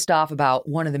people are pissed off about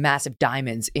one of the massive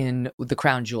diamonds in the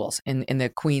crown jewels in the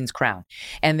Queen's crown,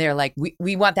 and they're like,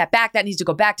 we want that back. That needs to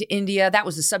go back to India. That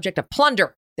was the subject of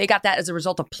plunder. They got that as a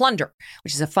result of plunder,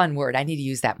 which is a fun word. I need to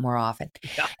use that more often.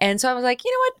 Yeah. And so I was like,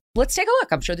 you know what? Let's take a look.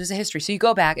 I'm sure there's a history. So you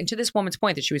go back, and to this woman's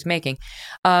point that she was making,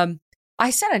 I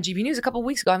said on GB News a couple of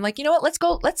weeks ago, I'm like, you know what? Let's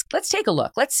take a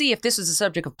look. Let's see if this is a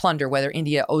subject of plunder, whether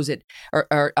India owes it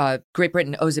or Great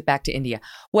Britain owes it back to India.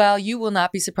 Well, you will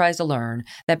not be surprised to learn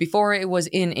that before it was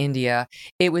in India,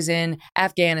 it was in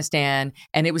Afghanistan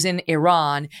and it was in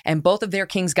Iran, and both of their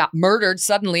kings got murdered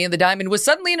suddenly, and the diamond was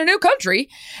suddenly in a new country.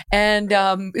 And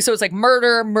so it's like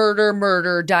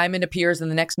murder, diamond appears in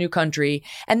the next new country.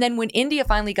 And then when India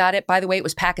finally got it, by the way, it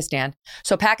was Pakistan.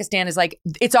 So Pakistan is like,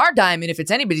 it's our diamond if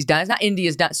it's anybody's diamond. It's not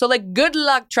India's diamond. So like, good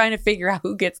luck trying to figure out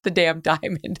who gets the damn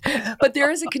diamond. But there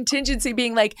is a contingency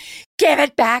being like, give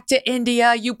it back to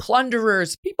India, you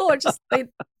plunderers. People are just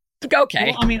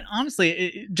okay. Well, I mean,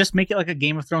 honestly, just make it like a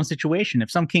Game of Thrones situation.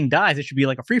 If some king dies, it should be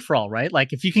like a free for all, right?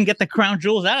 Like if you can get the crown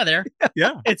jewels out of there,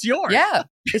 it's yours. Yeah,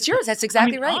 it's yours. That's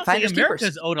exactly right. Honestly,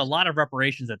 America's owed a lot of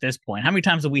reparations at this point. How many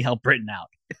times have we helped Britain out?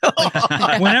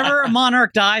 Whenever a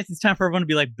monarch dies, it's time for everyone to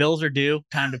be like, bills are due,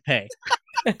 time to pay.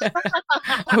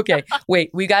 Okay,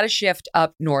 wait, we got to shift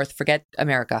up north. Forget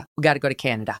America. We got to go to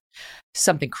Canada.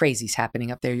 Something crazy's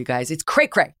happening up there, you guys. It's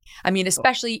cray-cray. I mean,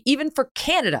 especially even for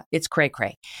Canada, it's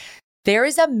cray-cray. There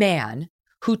is a man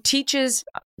who teaches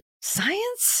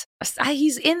science.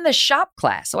 He's in the shop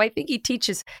class. So I think he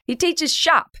teaches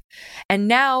shop. And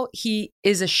now he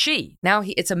is a she. Now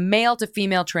it's a male to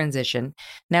female transition.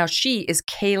 Now she is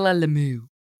Kayla Lemieux.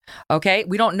 Okay,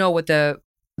 we don't know what the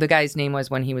guy's name was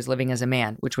when he was living as a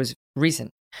man, which was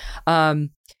recent.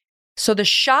 So the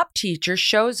shop teacher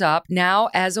shows up now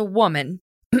as a woman.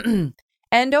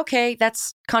 And okay,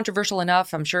 that's controversial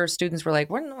enough. I'm sure students were like,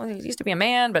 well, he used to be a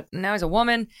man, but now he's a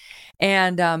woman.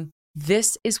 And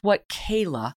this is what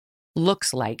Kayla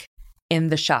looks like in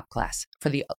the shop class. For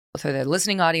the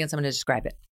listening audience, I'm going to describe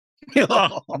it.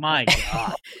 Oh my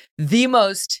God. The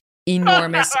most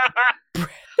enormous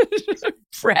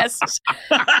breast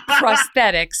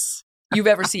prosthetics you've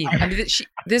ever seen. I mean,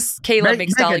 this Kayla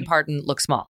makes Dolly Parton look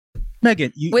small.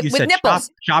 You said nipples.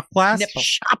 Shop class?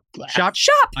 Nipples. Shop.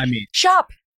 I mean,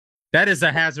 shop. That is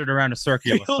a hazard around a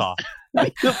circular saw.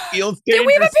 Then we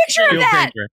have a picture of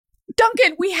that. Dangerous.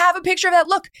 Duncan, we have a picture of that.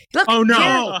 Look. Oh, no.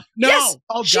 Here. No. Yes.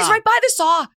 Oh, she's right by the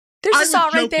saw. There's a saw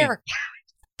right there.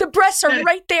 The breasts are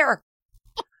right there.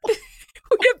 We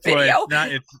have video.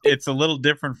 Boy, it's a little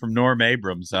different from Norm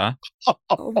Abrams, huh?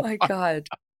 Oh, my God.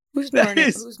 Who's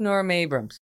Norm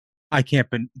Abrams? I can't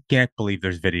believe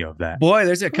there's video of that. Boy,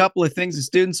 there's a couple of things the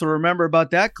students will remember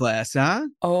about that class, huh?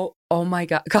 Oh, Oh my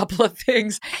God, a couple of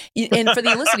things. And for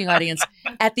the listening audience,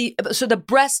 so the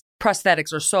breast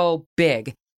prosthetics are so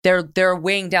big. They're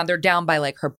weighing down. They're down by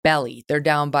like her belly. They're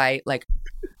down by like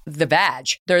the vag.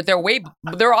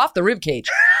 They're off the rib cage,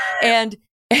 and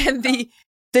the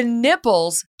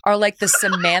nipples are like the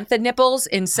Samantha nipples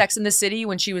in Sex and the City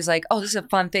when she was like, "Oh, this is a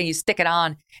fun thing. You stick it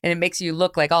on, and it makes you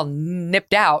look like all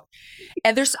nipped out."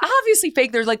 And there's obviously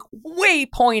fake. They're like way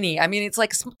pointy. I mean, it's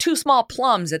like two small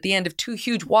plums at the end of two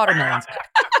huge watermelons.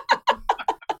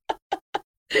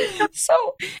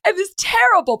 So, and this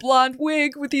terrible blonde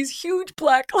wig with these huge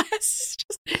black glasses.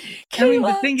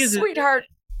 Kayla, the thing is, sweetheart,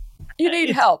 you need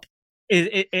help.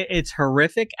 It's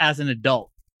horrific as an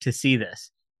adult to see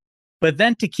this. But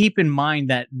then to keep in mind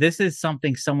that this is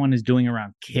something someone is doing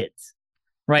around kids,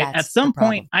 right? That's At some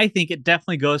point, I think it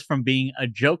definitely goes from being a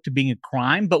joke to being a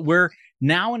crime. But we're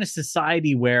now in a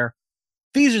society where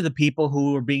these are the people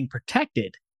who are being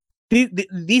protected.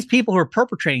 These people who are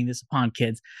perpetrating this upon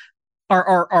kids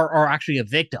are actually a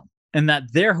victim, and that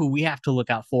they're who we have to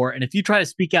look out for. And if you try to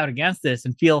speak out against this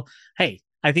and feel, hey,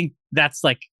 I think that's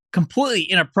like completely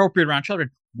inappropriate around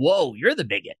children, whoa, you're the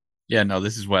bigot. Yeah, no,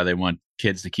 this is why they want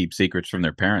kids to keep secrets from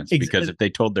their parents, because if they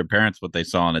told their parents what they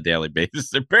saw on a daily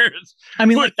basis, their parents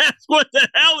would ask, what the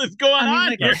hell is going on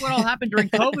like, here? Look what all happened during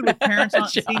COVID with parents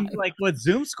not seeing like what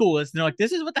Zoom school is. And they're like,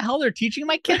 this is what the hell they're teaching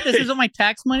my kid. This is what my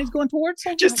tax money's going towards.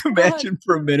 Oh, just imagine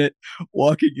for a minute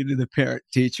walking into the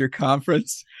parent-teacher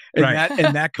conference and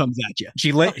that comes at you.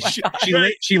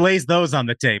 She lays those on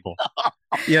the table.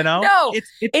 You know? No,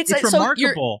 it's like,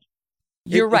 remarkable.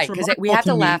 You're right, because we have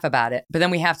to laugh about it, but then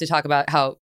we have to talk about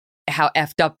how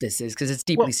effed up this is, because it's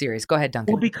deeply serious. Go ahead,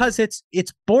 Duncan. Well, because it's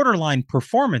borderline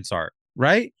performance art,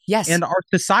 right? Yes. And our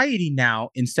society now,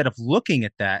 instead of looking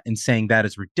at that and saying that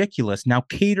is ridiculous, now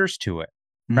caters to it,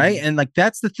 right? And like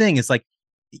that's the thing is like,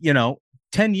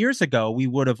 10 years ago we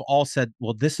would have all said,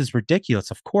 well, this is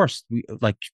ridiculous. Of course,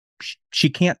 she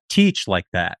can't teach like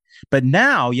that. But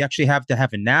now you actually have to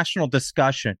have a national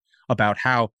discussion about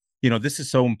how this is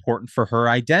so important for her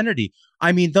identity.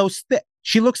 I mean,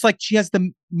 she looks like she has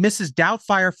the Mrs.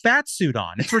 Doubtfire fat suit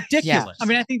on. It's ridiculous. Yeah. I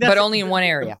mean, I think that's but only in one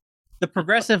area. The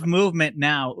progressive movement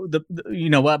now,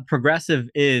 what progressive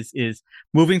is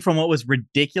moving from what was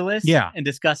ridiculous and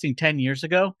disgusting 10 years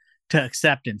ago to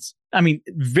acceptance. I mean,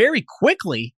 very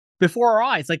quickly before our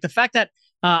eyes. Like the fact that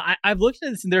I've looked at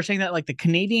this and they're saying that like the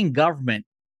Canadian government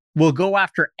will go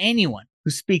after anyone who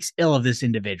speaks ill of this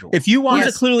individual. If you want,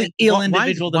 he's a clearly ill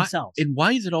individual themselves. And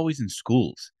why is it always in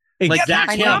schools? Exactly. Like,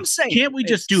 That's what I'm saying. Can't we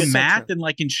just do math and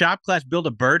like in shop class build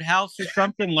a birdhouse or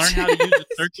something? Learn how to use a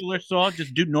circular saw.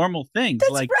 Just do normal things.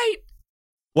 That's like, right.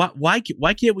 Why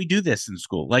can't we do this in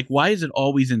school? Like, why is it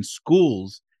always in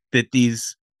schools that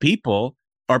these people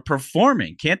are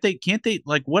performing? Can't they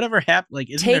like whatever happened? Like,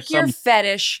 Take your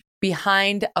fetish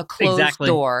behind a closed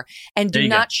door and do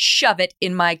not shove it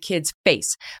in my kid's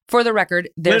face. For the record,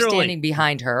 they're standing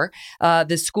behind her.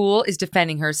 The school is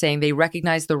defending her, saying they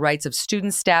recognize the rights of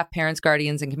students, staff, parents,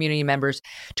 guardians, and community members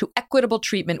to equitable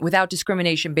treatment without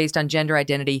discrimination based on gender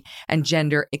identity and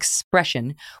gender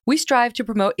expression. We strive to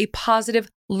promote a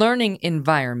positive learning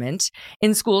environment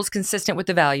in schools consistent with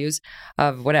the values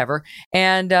of whatever.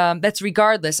 And that's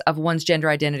regardless of one's gender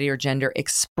identity or gender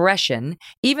expression,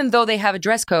 even though they have a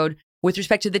dress code with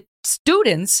respect to the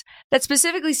students that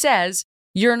specifically says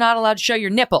you're not allowed to show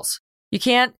your nipples. You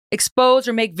can't expose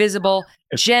or make visible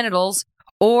genitals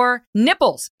or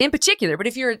nipples in particular. But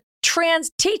if you're a trans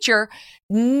teacher,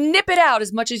 nip it out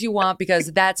as much as you want,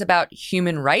 because that's about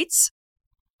human rights.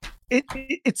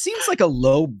 It seems like a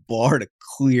low bar to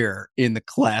clear in the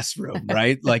classroom,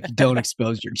 right? Like, don't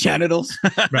expose your genitals.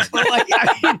 Right. But like,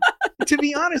 I mean, to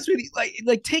be honest with you,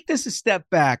 like take this a step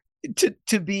back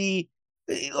to be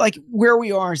like where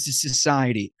we are as a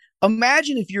society.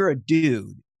 Imagine if you're a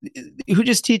dude who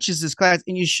just teaches this class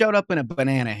and you showed up in a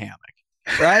banana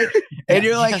hammock, right? And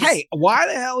you're like, hey, why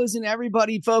the hell isn't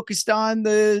everybody focused on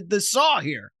the saw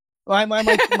here? My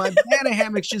banana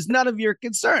hammock's just none of your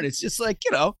concern. It's just like,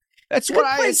 that's what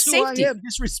I am,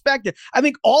 disrespected. I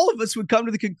think all of us would come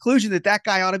to the conclusion that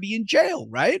guy ought to be in jail,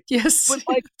 right? Yes. But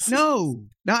like, no,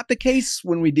 not the case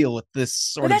when we deal with this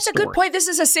sort of That's story. a good point. This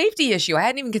is a safety issue. I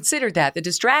hadn't even considered that. The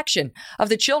distraction of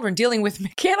the children dealing with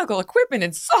mechanical equipment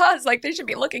and saws. Like, they should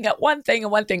be looking at one thing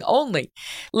and one thing only.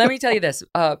 Let me tell you this.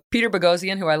 Peter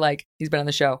Boghossian, who I like, he's been on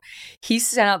the show. He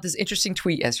sent out this interesting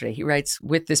tweet yesterday. He writes,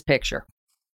 with this picture.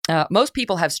 Most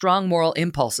people have strong moral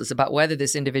impulses about whether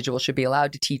this individual should be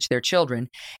allowed to teach their children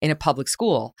in a public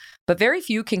school, but very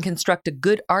few can construct a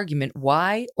good argument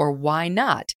why or why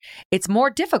not. It's more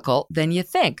difficult than you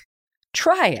think.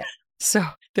 Try it. So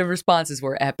the responses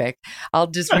were epic. I'll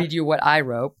just read you what I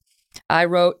wrote. I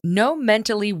wrote, no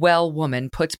mentally well woman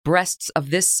puts breasts of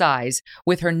this size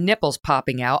with her nipples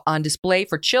popping out on display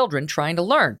for children trying to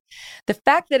learn. The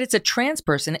fact that it's a trans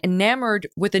person enamored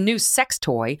with a new sex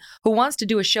toy who wants to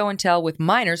do a show and tell with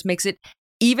minors makes it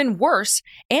even worse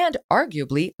and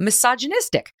arguably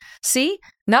misogynistic. See?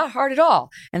 Not hard at all.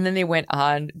 And then they went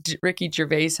on. Ricky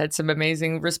Gervais had some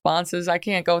amazing responses. I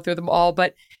can't go through them all,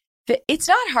 but it's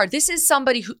not hard. This is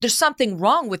somebody who, there's something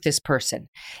wrong with this person.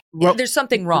 Well, there's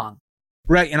something wrong.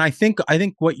 Right. And I think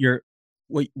what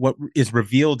is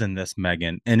revealed in this,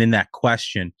 Megan, and in that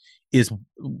question is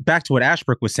back to what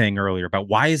Ashbrook was saying earlier about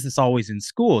why is this always in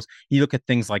schools? You look at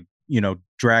things like,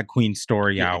 drag queen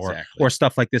story hour or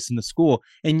stuff like this in the school.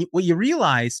 And what you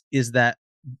realize is that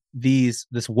this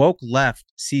woke left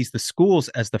sees the schools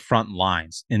as the front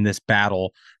lines in this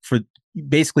battle for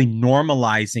basically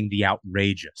normalizing the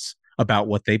outrageous about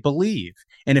what they believe.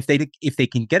 And if they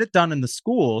can get it done in the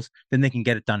schools, then they can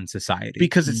get it done in society.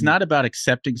 Because it's not about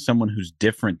accepting someone who's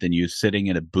different than you sitting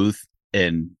in a booth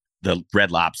in the Red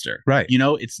Lobster. Right.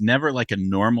 It's never like a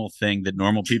normal thing that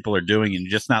normal people are doing and you're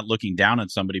just not looking down on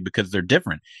somebody because they're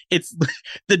different. It's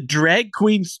the drag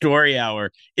queen story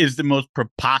hour is the most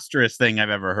preposterous thing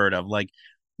I've ever heard of. Like,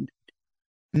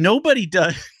 nobody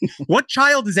does. What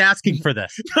child is asking for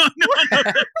this?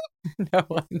 No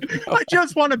one. I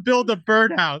just want to build a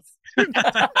birdhouse.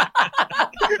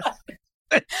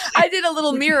 I did a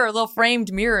little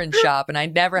framed mirror in shop, and I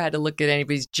never had to look at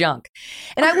anybody's junk.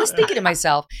 And I was thinking to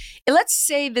myself, let's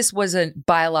say this was a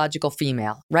biological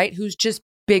female, right, who's just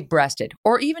big-breasted,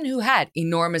 or even who had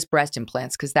enormous breast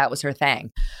implants because that was her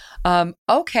thing.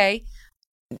 Okay,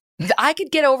 I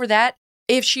could get over that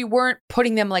if she weren't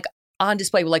putting them like on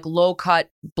display with like low cut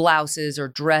blouses or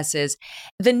dresses.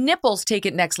 The nipples take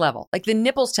it next level. Like the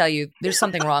nipples tell you there's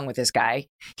something wrong with this guy.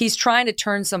 He's trying to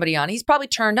turn somebody on. He's probably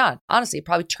turned on. Honestly, it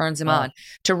probably turns him on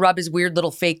to rub his weird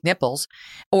little fake nipples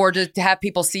or to have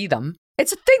people see them.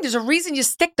 It's a thing. There's a reason you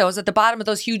stick those at the bottom of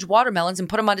those huge watermelons and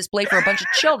put them on display for a bunch of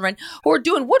children who are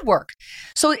doing woodwork.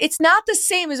 So it's not the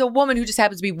same as a woman who just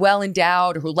happens to be well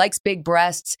endowed or who likes big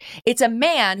breasts. It's a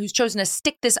man who's chosen to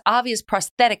stick this obvious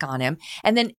prosthetic on him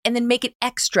and then make it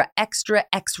extra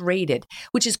X-rated,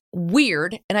 which is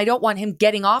weird. And I don't want him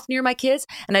getting off near my kids,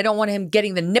 and I don't want him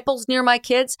getting the nipples near my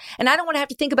kids, and I don't want to have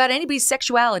to think about anybody's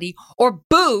sexuality or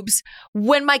boobs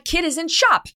when my kid is in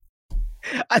shop.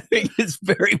 I think it's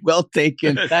very well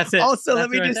taken. That's it. Also,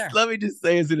 That's let me just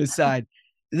say as an aside,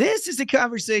 this is a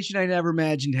conversation I never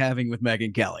imagined having with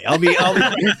Megyn Kelly. I'll be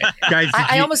guys.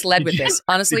 I almost led with this.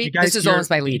 Honestly, this is almost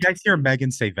my lead. Did you guys hear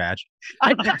Megan say vag?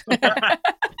 I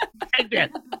did.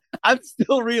 I'm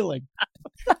still reeling.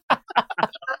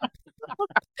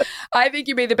 I think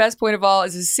you made the best point of all.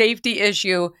 It's a safety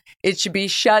issue. It should be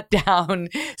shut down.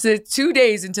 So 2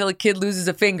 days until a kid loses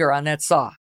a finger on that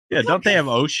saw. Yeah, don't they have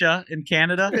OSHA in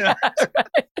Canada? Yeah.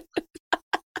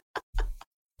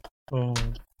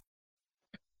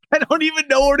 I don't even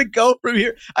know where to go from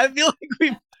here. I feel like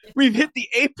we've hit the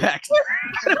apex.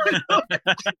 What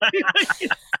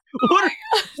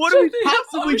do we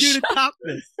possibly do to top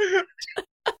this?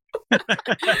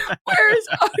 Where is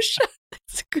OSHA?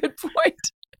 That's a good point.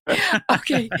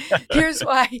 Okay, here's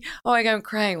why. Oh my God, I'm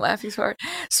crying, laughing so hard.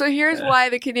 So here's why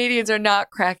the Canadians are not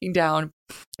cracking down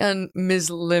on Ms.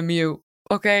 Lemieux.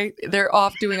 Okay, they're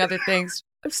off doing other things.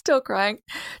 I'm still crying.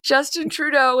 Justin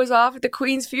Trudeau was off at the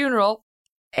Queen's funeral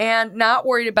and not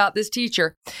worried about this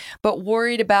teacher, but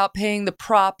worried about paying the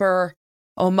proper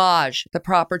homage, the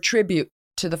proper tribute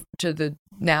to the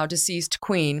now deceased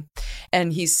Queen.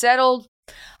 And he settled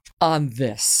on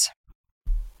this.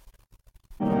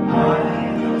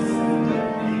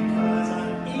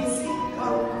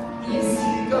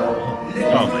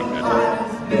 Oh my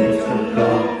goodness.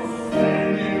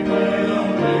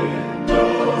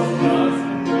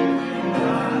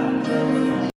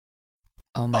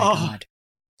 Oh my God.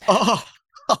 Oh,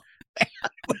 man.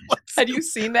 Had you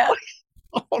seen that?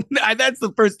 Oh, no, that's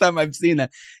the first time I've seen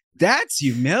that. That's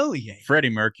humiliating. Freddie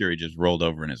Mercury just rolled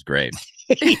over in his grave.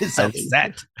 He is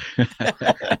upset.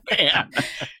 Man.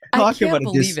 Talk about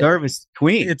a disservice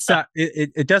queen. It's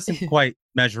it doesn't quite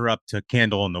measure up to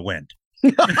Candle in the Wind.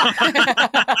 It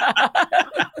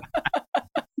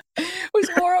was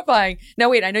horrifying. Now,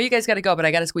 wait, I know you guys got to go, but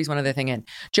I got to squeeze one other thing in.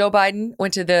 Joe Biden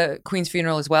went to the Queen's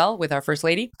funeral as well with our first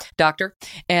lady, doctor,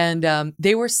 and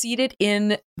they were seated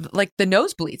in like the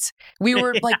nosebleeds. We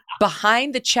were like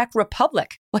behind the Czech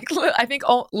Republic. Like, I think,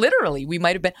 literally, we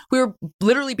were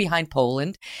literally behind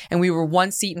Poland, and we were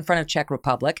one seat in front of Czech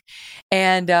Republic.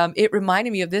 And it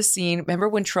reminded me of this scene. Remember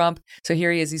when Trump, so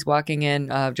here he is, he's walking in,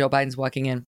 Joe Biden's walking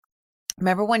in.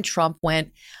 Remember when Trump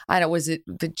went, I don't know, was it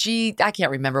I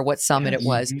can't remember what summit it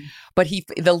was, but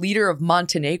the leader of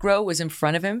Montenegro was in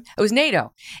front of him. It was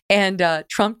NATO. And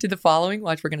Trump did the following.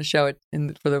 Watch, we're going to show it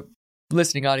for the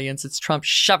listening audience. It's Trump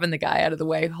shoving the guy out of the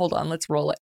way. Hold on, let's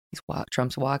roll it.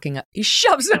 Trump's walking up. He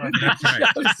shoves him.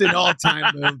 It's an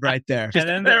all-time move right there. And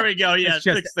then there we go. Yeah,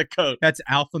 fix the coat. That's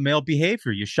alpha male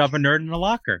behavior. You shove a nerd in a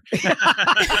locker.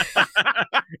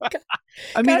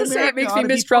 I mean, gotta say, it makes me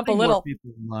miss Trump a little.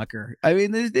 Locker. I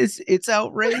mean, it's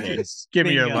outrageous. Give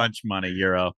me your lunch money,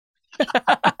 Euro.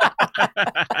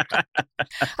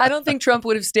 I don't think Trump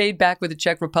would have stayed back with the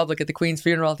Czech Republic at the Queen's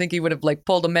funeral. I think he would have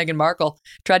pulled a Meghan Markle,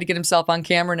 tried to get himself on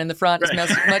camera and in the front as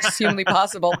much as humanly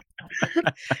possible.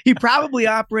 He probably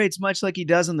operates much like he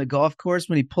does on the golf course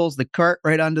when he pulls the cart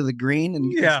right onto the green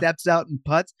and steps out and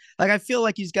putts. Like, I feel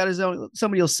like he's got his own.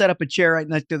 Somebody will set up a chair right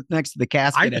next to the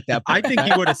casket at that point. I think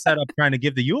he would have set up trying to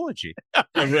give the eulogy.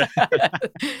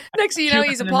 Next thing you know,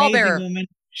 he's a pallbearer. Woman.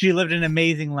 She lived an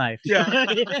amazing life. Yeah.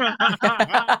 Just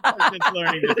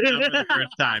learning this for the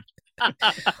first time.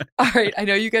 All right. I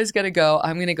know you guys got to go.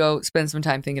 I'm going to go spend some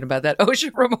time thinking about that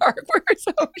OSHA remark. Where's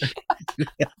OSHA?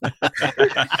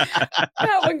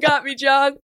 That one got me,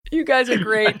 John. You guys are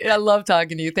great. I love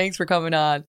talking to you. Thanks for coming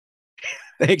on.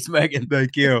 Thanks, Megan.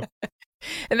 Thank you.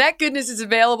 And that goodness is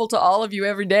available to all of you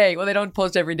every day. Well, they don't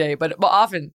post every day, but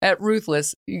often at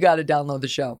Ruthless, you got to download the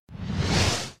show.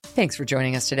 Thanks for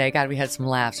joining us today. God, we had some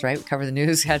laughs, right? We covered the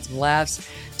news, had some laughs.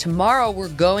 Tomorrow, we're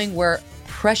going where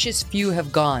precious few have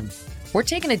gone. We're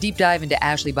taking a deep dive into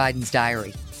Ashley Biden's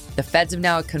diary. The feds have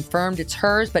now confirmed it's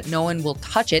hers, but no one will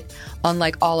touch it,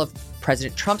 unlike all of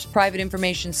President Trump's private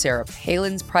information, Sarah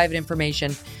Palin's private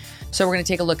information. So we're going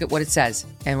to take a look at what it says,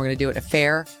 and we're going to do it in a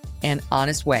fair and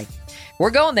honest way.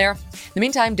 We're going there. In the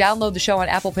meantime, download the show on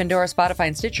Apple, Pandora, Spotify,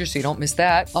 and Stitcher so you don't miss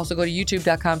that. Also, go to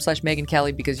youtube.com/Megyn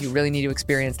Kelly because you really need to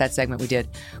experience that segment we did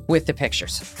with the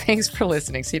pictures. Thanks for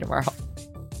listening. See you tomorrow.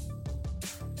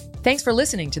 Thanks for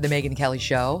listening to The Megyn Kelly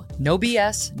Show. No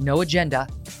BS, no agenda,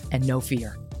 and no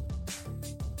fear.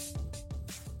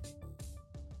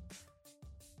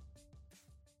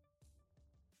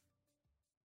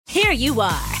 Here you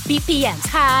are, BPMs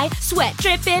high, sweat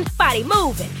dripping, body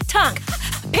moving, tongue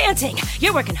panting.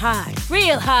 You're working hard,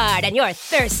 real hard, and you're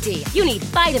thirsty. You need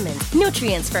vitamins,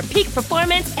 nutrients for peak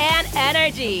performance and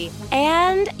energy.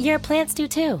 And your plants do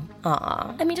too.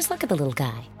 Aw, I mean, just look at the little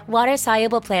guy.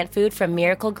 Water-soluble plant food from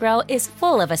Miracle Grow is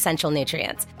full of essential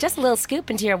nutrients. Just a little scoop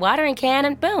into your watering can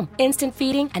and boom, instant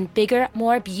feeding and bigger,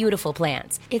 more beautiful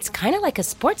plants. It's kind of like a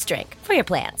sports drink for your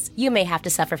plants. You may have to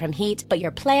suffer from heat, but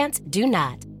your plants do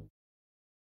not.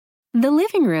 The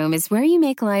living room is where you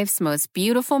make life's most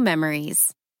beautiful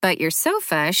memories. But your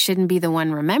sofa shouldn't be the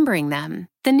one remembering them.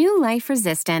 The new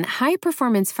life-resistant,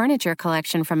 high-performance furniture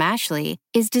collection from Ashley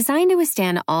is designed to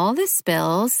withstand all the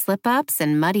spills, slip-ups,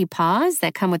 and muddy paws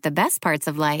that come with the best parts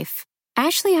of life.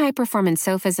 Ashley high-performance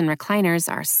sofas and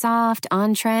recliners are soft,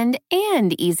 on-trend,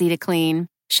 and easy to clean.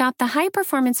 Shop the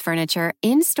high-performance furniture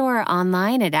in-store or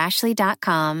online at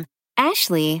ashley.com.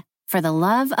 Ashley, for the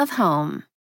love of home.